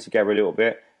moulding together a little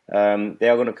bit. They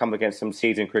are going to come against some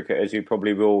seasoned cricketers who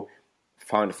probably will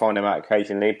find them out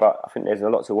occasionally. But I think there's a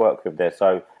lot to work with there.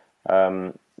 So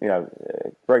very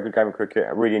good game of cricket.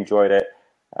 I really enjoyed it.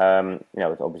 It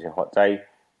was obviously a hot day,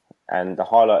 and the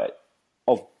highlight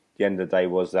of the end of the day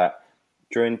was that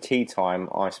during tea time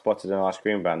I spotted an ice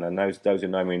cream van. And those who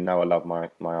know me know I love my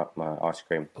ice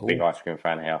cream. Ooh. Big ice cream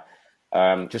fan here.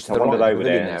 Just I wandered over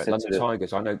there, London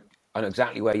Tigers. I know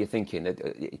exactly where you're thinking,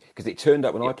 because it turned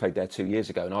up when I played there 2 years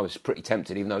ago, and I was pretty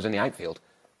tempted, even though I was in the outfield.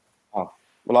 Oh,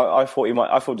 Well, I thought he might.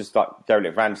 I thought just like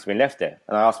Derek Van just been left there,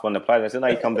 and I asked one of the players. I said, "No,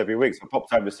 he comes every week." So I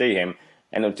popped over to see him,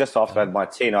 and it was just after I had my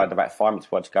tea, and I had about 5 minutes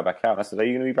before I had to go back out. And I said, "Are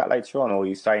you going to be back later on, or are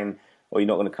you staying, or are you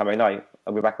not going to come in?" No,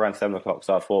 I'll be back around 7:00.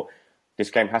 So I thought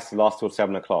this game has to last till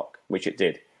 7:00, which it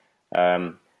did.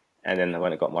 And then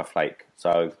when I got my flake,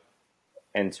 so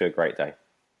end to a great day.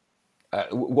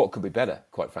 What could be better,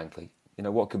 quite frankly? You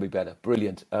know, what could be better?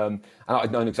 Brilliant. And I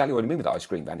know exactly what I mean with that ice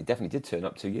cream van. It definitely did turn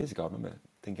up 2 years ago. I remember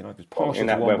thinking I was partial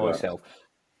to one myself.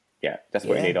 Yeah, that's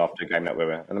what you need after a game that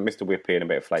weather. And Mr. Whippy and a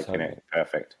bit of flake in it.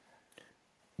 Perfect.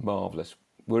 Marvellous.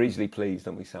 We're easily pleased,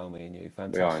 don't we, Sal, me and you?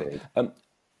 Fantastic. We are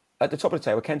at the top of the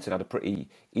table, Kenton had a pretty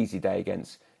easy day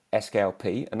against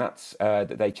SKLP, and that's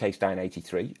that they chased down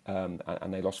 83, and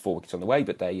they lost 4 wickets on the way,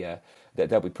 but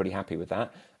they'll be pretty happy with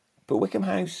that. But Wycombe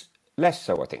House, less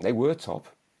so, I think. They were top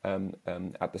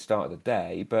at the start of the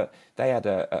day, but they had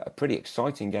a pretty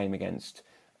exciting game against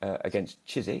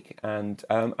Chiswick, and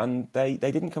they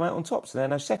didn't come out on top, so they're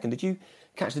now second. Did you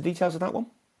catch the details of that one?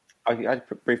 I had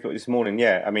a brief look this morning,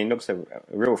 yeah. I mean, it looks a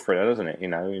real thriller, doesn't it, you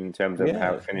know, in terms of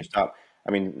how it finished up. I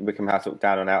mean, Wycombe House looked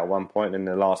down and out at one point, and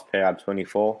the last pair had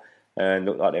 24, and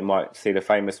looked like they might see the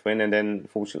famous win, and then,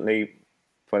 fortunately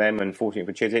for them, and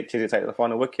fortunately for Chiswick take the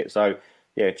final wicket. So,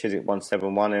 yeah, Chiswick won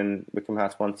 7-1, and Wycombe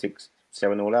House won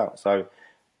 6-7 all out. So,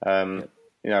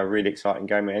 you know, a really exciting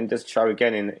game. And just show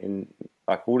again in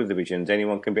like all the divisions,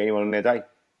 anyone can be anyone on their day.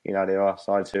 You know, there are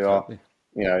sides who are,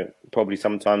 you know, probably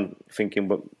sometimes thinking,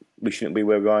 but we shouldn't be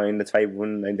where we are in the table,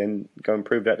 and they then go and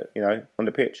prove that, you know, on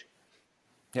the pitch.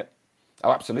 Yep.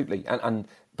 Oh, absolutely. And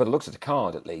but it looks at the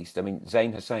card, at least. I mean,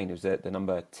 Zain Hussain, who's the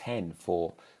number 10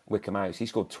 for Wycombe House, he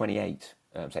scored 28,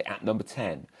 say, at number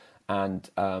 10. And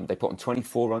they put on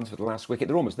 24 runs for the last wicket.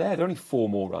 They're almost there. They're only 4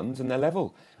 more runs, and they're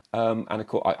level. And of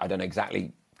course, I don't know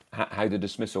exactly how the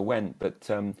dismissal went, but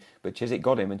Chiswick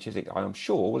got him, and Chiswick, I'm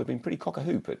sure, would have been pretty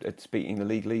cock-a-hoop at beating the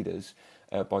league leaders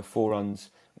by 4 runs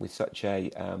with such a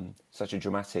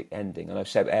dramatic ending. I know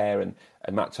Seb Ayre and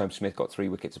Matt Tome-Smith got 3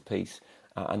 wickets apiece,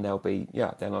 and they'll be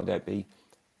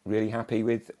really happy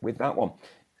with that one.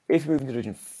 If we move into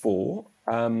Division 4,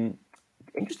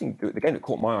 interesting, the game that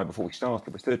caught my eye before we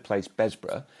started was third place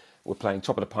Besborough. We're playing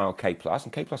top of the pile K+,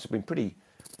 and K+ have been pretty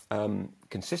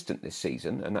consistent this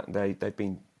season, and that they've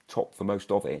been top for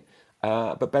most of it.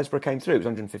 But Besborough came through. It was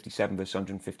 157 versus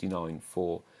 159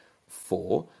 for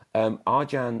 4.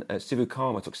 Arjan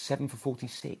Sivukarma took 7 for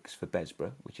 46 for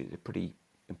Besborough, which is a pretty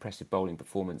impressive bowling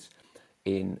performance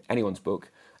in anyone's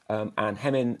book. And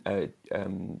Hemen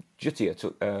Jutia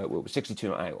took 62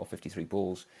 not out off 53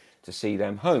 balls to see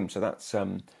them home. So that's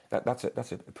a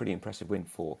pretty impressive win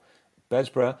for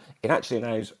Besborough. It actually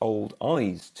allows Old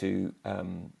Eyes to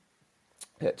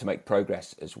make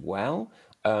progress as well.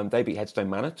 They beat Headstone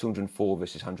Manor 204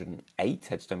 versus 108.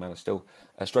 Headstone Manor still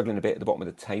struggling a bit at the bottom of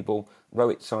the table.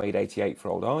 Rohit Saeed 88 for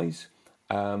Old Eyes.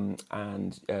 And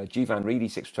Jivan Reedy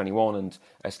 6 for 21,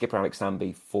 and skipper Alex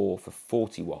Namby 4 for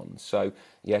 41. So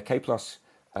yeah, K+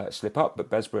 slip up, but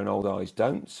Besborough and Old Eyes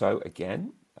don't. So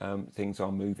again, things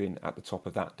are moving at the top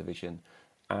of that division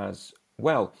as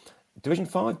well. Division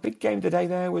 5, big game of the day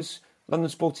there was London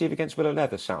Sportive against Willow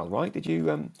Leather, Sal, right? Did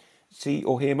you see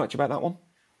or hear much about that one?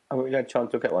 I haven't had a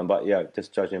chance to look at one, but yeah,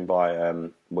 just judging by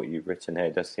what you've written here,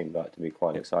 it does seem like to be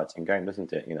quite an exciting game,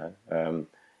 doesn't it? You know,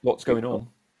 lots going on.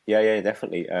 Yeah,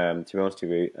 definitely. To be honest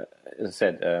with you, as I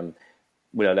said,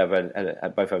 Willow Leather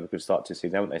had both have a good start to the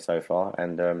season, haven't they, so far?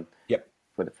 And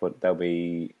they'll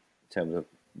be, in terms of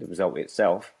the result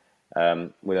itself,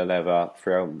 Willow Leather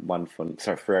 301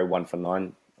 for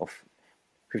 9 off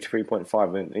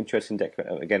 53.5. An interesting deck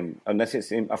again. Unless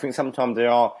it's, I think sometimes there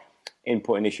are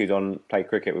inputting issues on play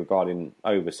cricket regarding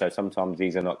overs, so sometimes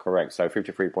these are not correct. So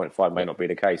 53.5 may not be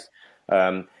the case.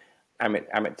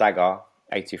 Amit Dagger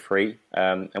 83,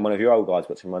 and one of your old guys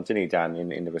got some runs, didn't he, Dan,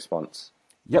 in the response?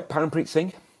 Yep, Parampreet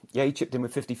Singh. Yeah, he chipped in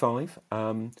with 55.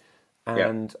 I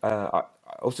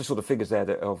also saw the figures there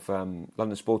of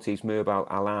London Sportive's Mirbal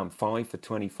Alam 5 for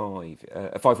 25,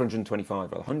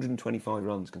 525, 125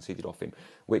 runs conceded off him,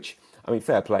 which, I mean,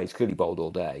 fair play, he's clearly bowled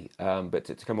all day, but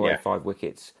to come away with 5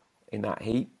 wickets in that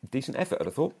heat, decent effort, I'd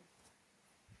have thought.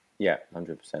 Yeah,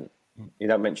 100%. You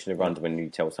don't mention the runs when you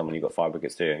tell someone you got 5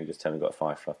 wickets, do you? You just tell them you got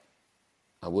 5 for.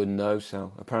 I wouldn't know,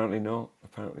 so apparently not.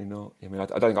 I mean,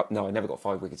 I never got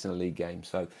 5 wickets in a league game,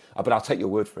 so but I'll take your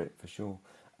word for it for sure.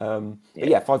 But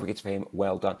yeah, 5 wickets for him,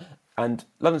 well done. And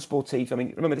London Sportive, I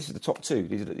mean, remember this is the top 2.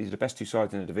 These are the best 2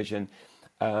 sides in the division.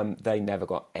 They never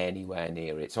got anywhere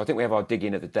near it. So I think we have our dig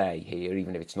in of the day here,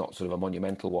 even if it's not sort of a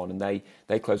monumental one. And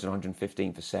they closed on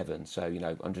 115 for 7, so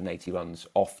 180 runs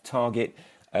off target.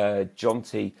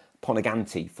 Jonty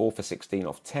Ponaganti 4 for 16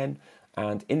 off 10.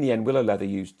 And in the end, Willow Leather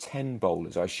used 10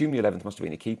 bowlers. I assume the 11th must have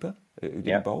been a keeper who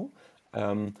didn't bowl.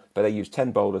 But they used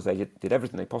 10 bowlers. They did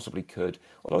everything they possibly could.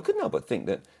 Although I couldn't help but think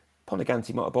that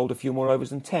Pondiganti might have bowled a few more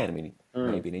overs than 10. I mean, he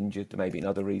may have been injured, there may have been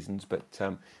other reasons, but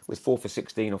with 4 for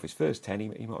 16 off his first 10,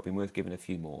 he might have been worth giving a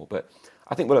few more. But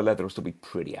I think Willow Leather will still be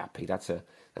pretty happy. That's a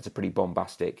pretty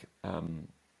bombastic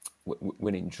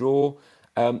winning draw.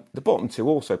 The bottom two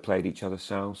also played each other,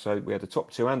 Sal. So we had the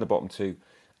top two and the bottom two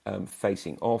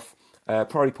facing off.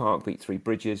 Priory Park beat Three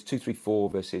Bridges,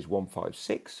 2-3-4 versus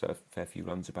 1-5-6, so a fair few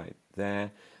runs about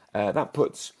there. That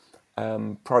puts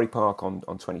Priory Park on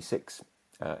 26,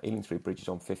 Ealing Three Bridges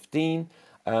on 15.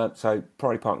 So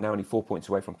Priory Park now only 4 points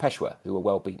away from Peshawar, who were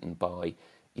well beaten by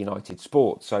United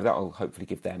Sport. So that'll hopefully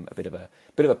give them a bit of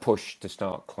a push to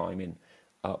start climbing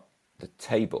up the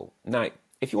table. Now,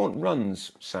 if you want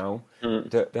runs, Sal,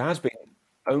 there has been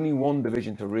only one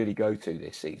division to really go to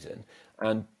this season,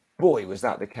 and boy, was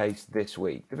that the case this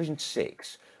week. Division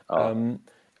 6. What on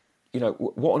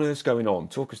earth's going on?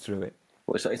 Talk us through it.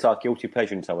 Well, it's our guilty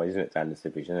pleasure in some ways, isn't it, Dan, this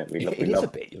division? Isn't it? It is a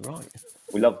bit, you're right.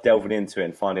 We love delving into it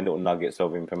and finding little nuggets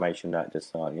of information that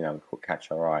just, catch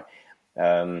our eye.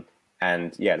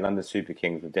 London Super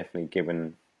Kings were definitely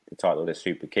given the title of the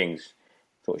Super Kings.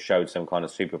 Sort of showed some kind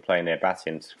of super play in their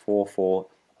batting. 4-4,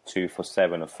 2 for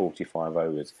 7 of 45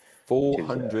 overs.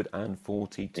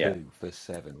 442 for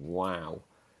 7. Wow.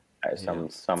 That is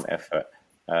some effort.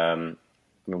 One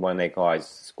of their guys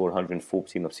scored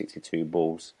 114 of 62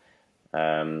 balls.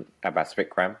 Abbas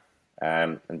Vikram.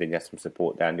 And then you had some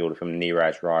support down the order from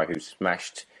Neeraj Rai, who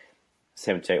smashed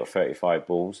 78 or 35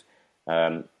 balls.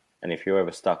 And if you're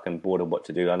ever stuck and bored of what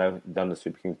to do, I know London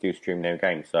Super Kings do stream their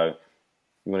game. So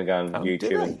you want to go on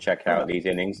YouTube and check out these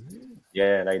innings.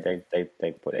 Yeah, they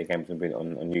put their games on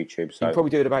YouTube. So you probably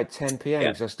do it about 10 p.m.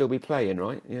 because they'll still be playing,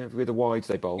 right? Yeah, with the wides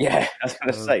they bowl. Yeah, I was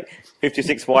going to say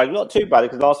 56 wide, not too bad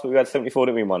because last week we had 74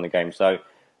 that we won the game. So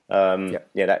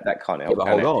that can't help. But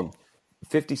hold on,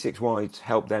 56 wides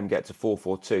helped them get to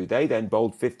 442. They then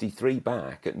bowled 53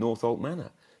 back at Northolt Manor,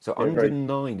 so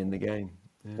 109 in the game.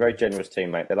 Yeah. Very generous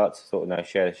team, mate. They like to sort of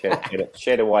share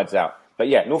the wides out. But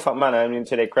yeah, Northolt Manor, I mean,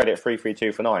 to their credit,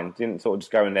 3-3-2 for 9 didn't sort of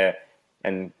just go in there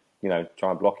and try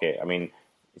and block it. I mean,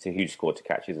 it's a huge score to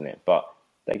catch, isn't it? But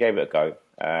they gave it a go.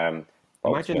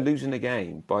 Imagine losing a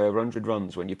game by 100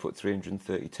 runs when you put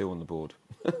 332 on the board.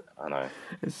 I know.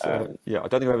 I don't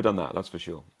think I've ever done that, that's for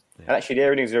sure. Yeah. And actually,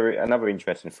 their innings are another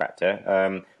interesting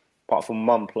factor. Apart from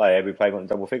one player, we played on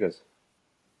double figures.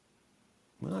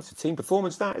 Well, that's a team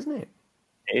performance, that, isn't it?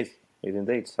 It is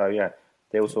indeed. So, yeah,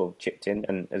 they all sort of chipped in.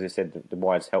 And as I said, the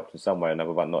wides helped in some way or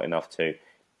another, but not enough to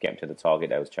get him to the target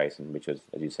they was chasing, which was,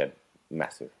 as you said,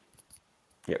 massive.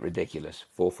 Yeah, ridiculous.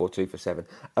 4-4-2 for 7.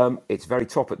 It's very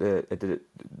top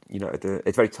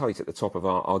it's very tight at the top of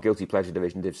our guilty pleasure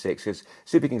division, Div 6, because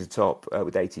Super Kings are top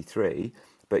with 83,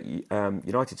 but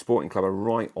United Sporting Club are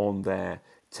right on their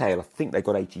tail. I think they've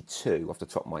got 82 off the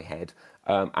top of my head,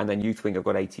 and then Youth Wing have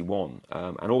got 81,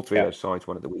 and all three of those sides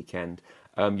won at the weekend.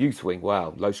 Youth Wing,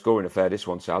 wow, low scoring affair this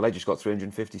one, Sal. They just got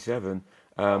 357.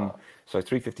 So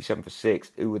 357 for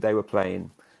 6. They were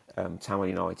playing Tamil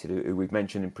United, who we've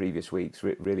mentioned in previous weeks,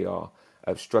 really are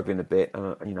struggling a bit.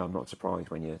 I'm not surprised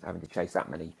when you're having to chase that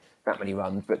many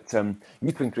runs. But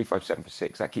Youth Wing 357 for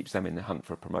 6. That keeps them in the hunt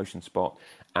for a promotion spot.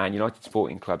 And United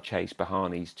Sporting Club chase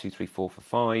Bahani's 2-3-4 for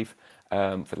 5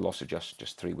 for the loss of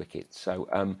just 3 wickets.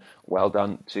 So well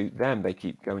done to them. They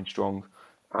keep going strong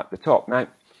at the top. Now,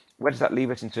 where does that leave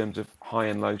us in terms of high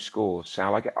and low scores,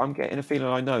 Sal? I'm getting a feeling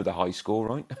I know the high score,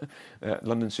 right?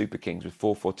 London Super Kings with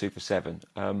 4-4-2 for 7.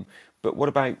 But what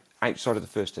about outside of the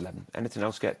first 11? Anything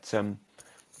else get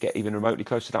even remotely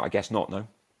close to that? I guess not, no?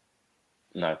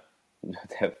 No.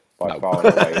 By far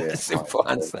away, simple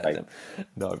answer then.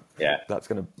 No. Yeah. That's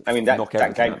going to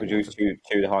that game produced two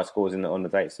of the high scores on the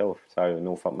day itself. So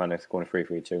Northolt Manor scoring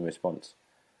 3-3-2 in response.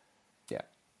 Yeah,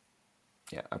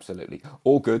 absolutely.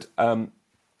 All good.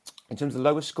 In terms of the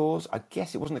lowest scores, I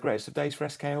guess it wasn't the greatest of days for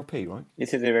SKLP, right?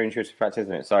 This is a very interesting fact,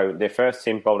 isn't it? So their first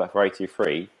team bowled up for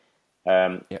 83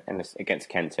 and against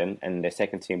Kenton, and their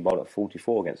second team bowled up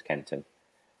 44 against Kenton.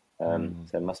 So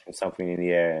there must have been something in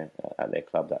the air at their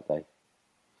club that day.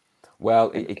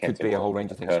 Well, it could be a whole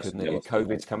range of things, couldn't it?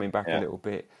 COVID's coming back a little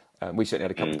bit. We certainly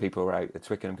had a couple of people who were out at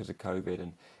Twickenham because of COVID,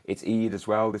 and it's Eid as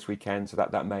well this weekend, so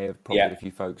that may have prompted a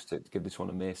few folks to give this one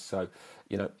a miss. So,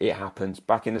 it happens.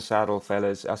 Back in the saddle,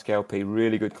 fellas. SKLP,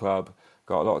 really good club.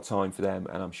 Got a lot of time for them,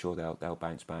 and I'm sure they'll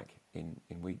bounce back in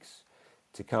weeks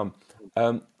to come.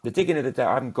 The digging of the day,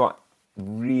 I haven't got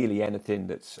really anything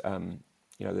that's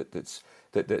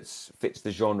that fits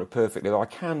the genre perfectly. Though I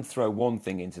can throw one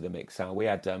thing into the mix, Sal. We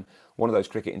had one of those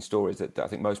cricketing stories that I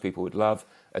think most people would love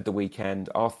at the weekend.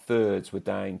 Our thirds were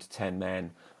down to 10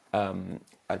 men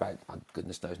at about,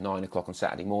 goodness knows, 9 o'clock on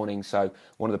Saturday morning. So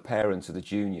one of the parents of the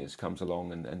juniors comes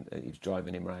along and he was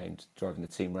driving the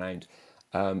team round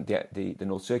the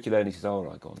North Circular, and he says, "All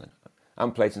right, go on then. I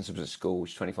haven't played since I was at school,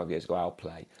 which 25 years ago. I'll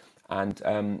play." And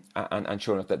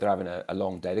sure enough, that they're having a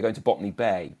long day. They're going to Botany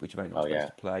Bay, which is a very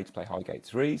nice place to play Highgate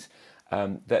threes.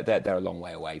 They're a long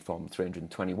way away from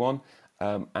 321.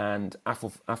 And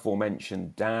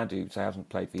aforementioned dad, who hasn't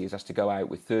played for years, has to go out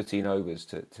with 13 overs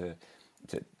to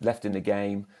left in the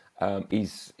game.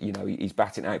 He's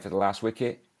batting out for the last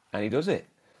wicket, and he does it.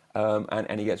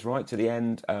 And he gets right to the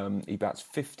end. He bats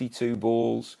 52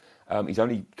 balls. He's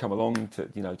only come along to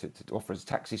offer us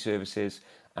taxi services.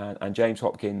 And James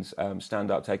Hopkins, stand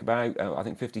up, take about, I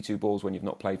think 52 balls when you've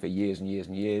not played for years and years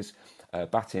and years.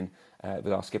 Batting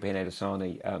with our skipper Hinay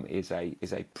Dasani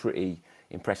is a pretty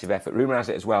impressive effort. Rumour has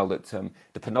it as well that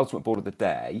the penultimate ball of the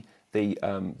day, the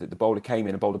bowler came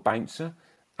in and bowled a bouncer,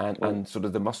 and sort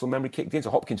of the muscle memory kicked in. So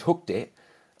Hopkins hooked it,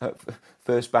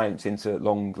 first bounce into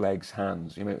Longleg's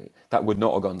hands. That would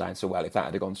not have gone down so well if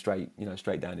that had gone straight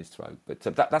down his throat. But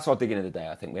that's our digging of the day.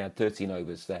 I think we had 13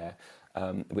 overs there.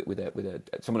 With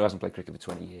someone who hasn't played cricket for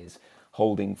 20 years,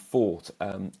 holding fort,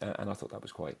 and I thought that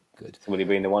was quite good. So will he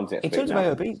be in the ones next in terms of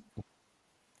AOB?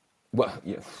 Well,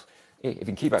 if he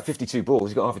can keep out 52 balls,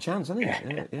 he's got half a chance, hasn't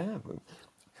he? Yeah.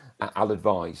 I'll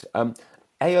advise.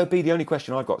 AOB, the only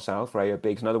question I've got, Sal, for AOB,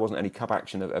 because I know there wasn't any cup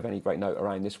action of any great note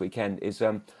around this weekend, is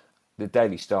the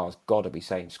Daily Star's got to be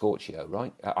saying Scorchio,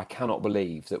 right? I cannot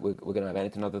believe that we're going to have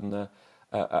anything other than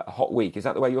a hot week. Is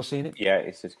that the way you're seeing it? Yeah,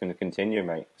 it's just going to continue,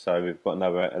 mate. So we've got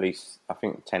another, at least, I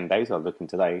think, 10 days I'm looking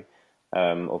today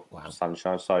of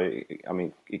sunshine. So, I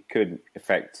mean, it could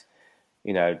affect,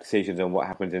 decisions on what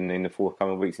happens in the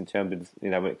forthcoming weeks in terms of,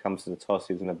 when it comes to the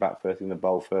tosses and the bat first and the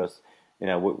bowl first,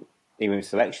 even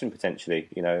selection potentially,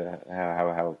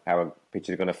 how a pitch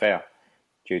is going to fare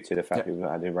due to the fact that we've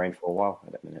not had any rain for a while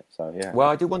at that minute. So, yeah. Well,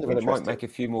 I do wonder whether it might make a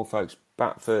few more folks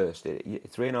bat first.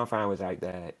 3.5 hours out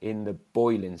there in the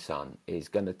boiling sun is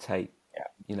going to take,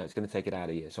 it's going to take it out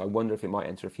of you. So I wonder if it might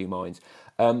enter a few minds.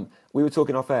 We were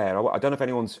talking off air. I don't know if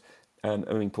anyone's,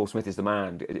 Paul Smith is the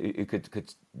man who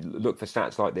could look for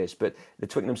stats like this, but the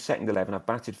Twickenham second 11 have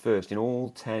batted first in all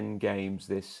 10 games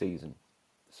this season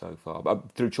so far.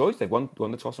 Through choice, they've won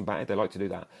the toss and batted. They like to do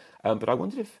that. But I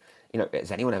wondered if,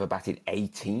 has anyone ever batted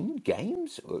 18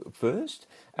 games first?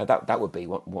 That would be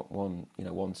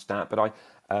one stat. But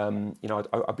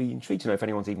I'd be intrigued to know if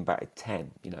anyone's even batted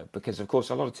 10. Because of course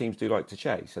a lot of teams do like to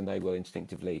chase, and they will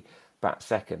instinctively bat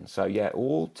second. So yeah,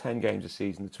 all 10 games this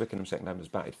season, the Twickenham second 11 has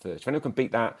batted first. If anyone can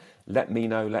beat that, let me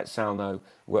know. Let Sal know.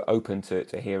 We're open to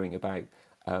hearing about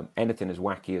anything as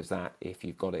wacky as that if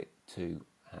you've got it to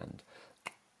hand.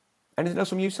 Anything else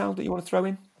from you, Sal, that you want to throw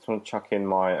in? I just want to chuck in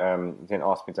my, you didn't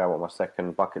ask me down what my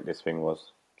second bucket list thing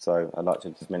was. So I'd like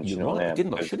to just mention it on there. I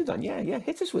didn't. I should have done. Yeah.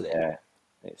 Hit us with it. Yeah.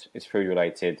 It's food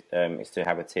related. It's to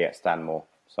have a tea at Stanmore.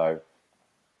 So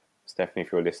Stephanie,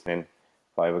 if you're listening,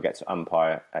 if I ever get to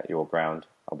umpire at your ground,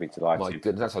 I'll be delighted. My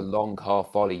goodness, that's a long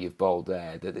half volley you've bowled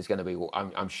there. That is going to be.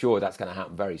 I'm sure that's going to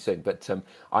happen very soon. But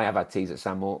I have had teas at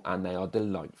Stanmore, and they are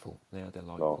delightful.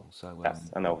 Well, so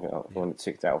and I want to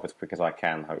tick that off as quick as I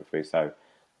can, hopefully, so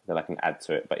then I can add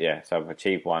to it. But yeah, so I've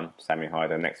achieved one, Sammy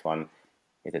Hyder. Next one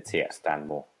is a tea at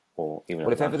Stanmore, or even.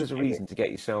 Well, if ever there's a reason to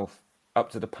get yourself up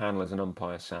to the panel as an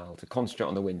umpire, Sal, to concentrate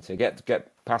on the winter,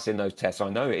 get passing those tests. I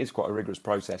know it is quite a rigorous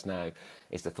process now.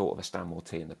 It's the thought of a Stanmore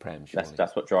tea in the Prem.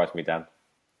 That's what drives me, Dan.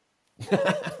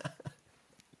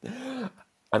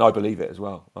 And I believe it as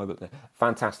well.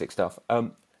 Fantastic stuff.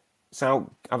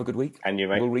 Sal, have a good week. And you,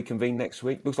 mate. We'll reconvene next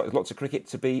week. Looks like there's lots of cricket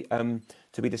to be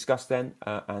discussed then,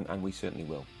 and we certainly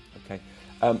will. Okay.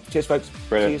 Cheers, folks.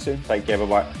 Brilliant. See you soon. Take care.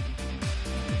 Bye-bye.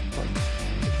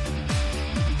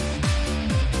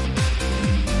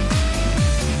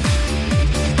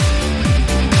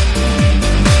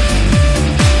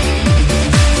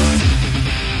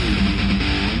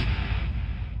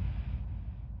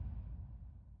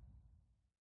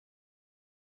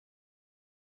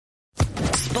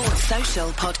 Social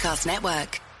Podcast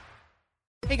Network.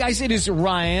 Hey guys, it is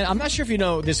Ryan. I'm not sure if you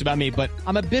know this about me, but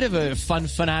I'm a bit of a fun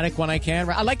fanatic when I can.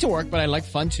 I like to work, but I like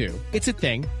fun too. It's a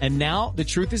thing. And now the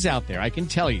truth is out there. I can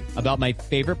tell you about my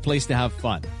favorite place to have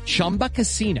fun. Chumba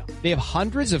Casino. They have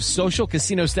hundreds of social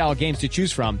casino style games to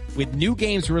choose from with new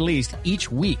games released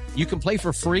each week. You can play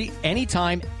for free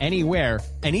anytime, anywhere.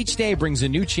 And each day brings a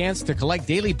new chance to collect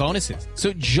daily bonuses.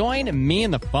 So join me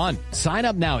in the fun. Sign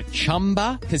up now at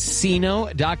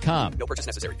ChumbaCasino.com. No purchase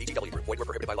necessary. VGW Group. Void where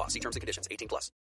prohibited by law. See terms and conditions. 18+.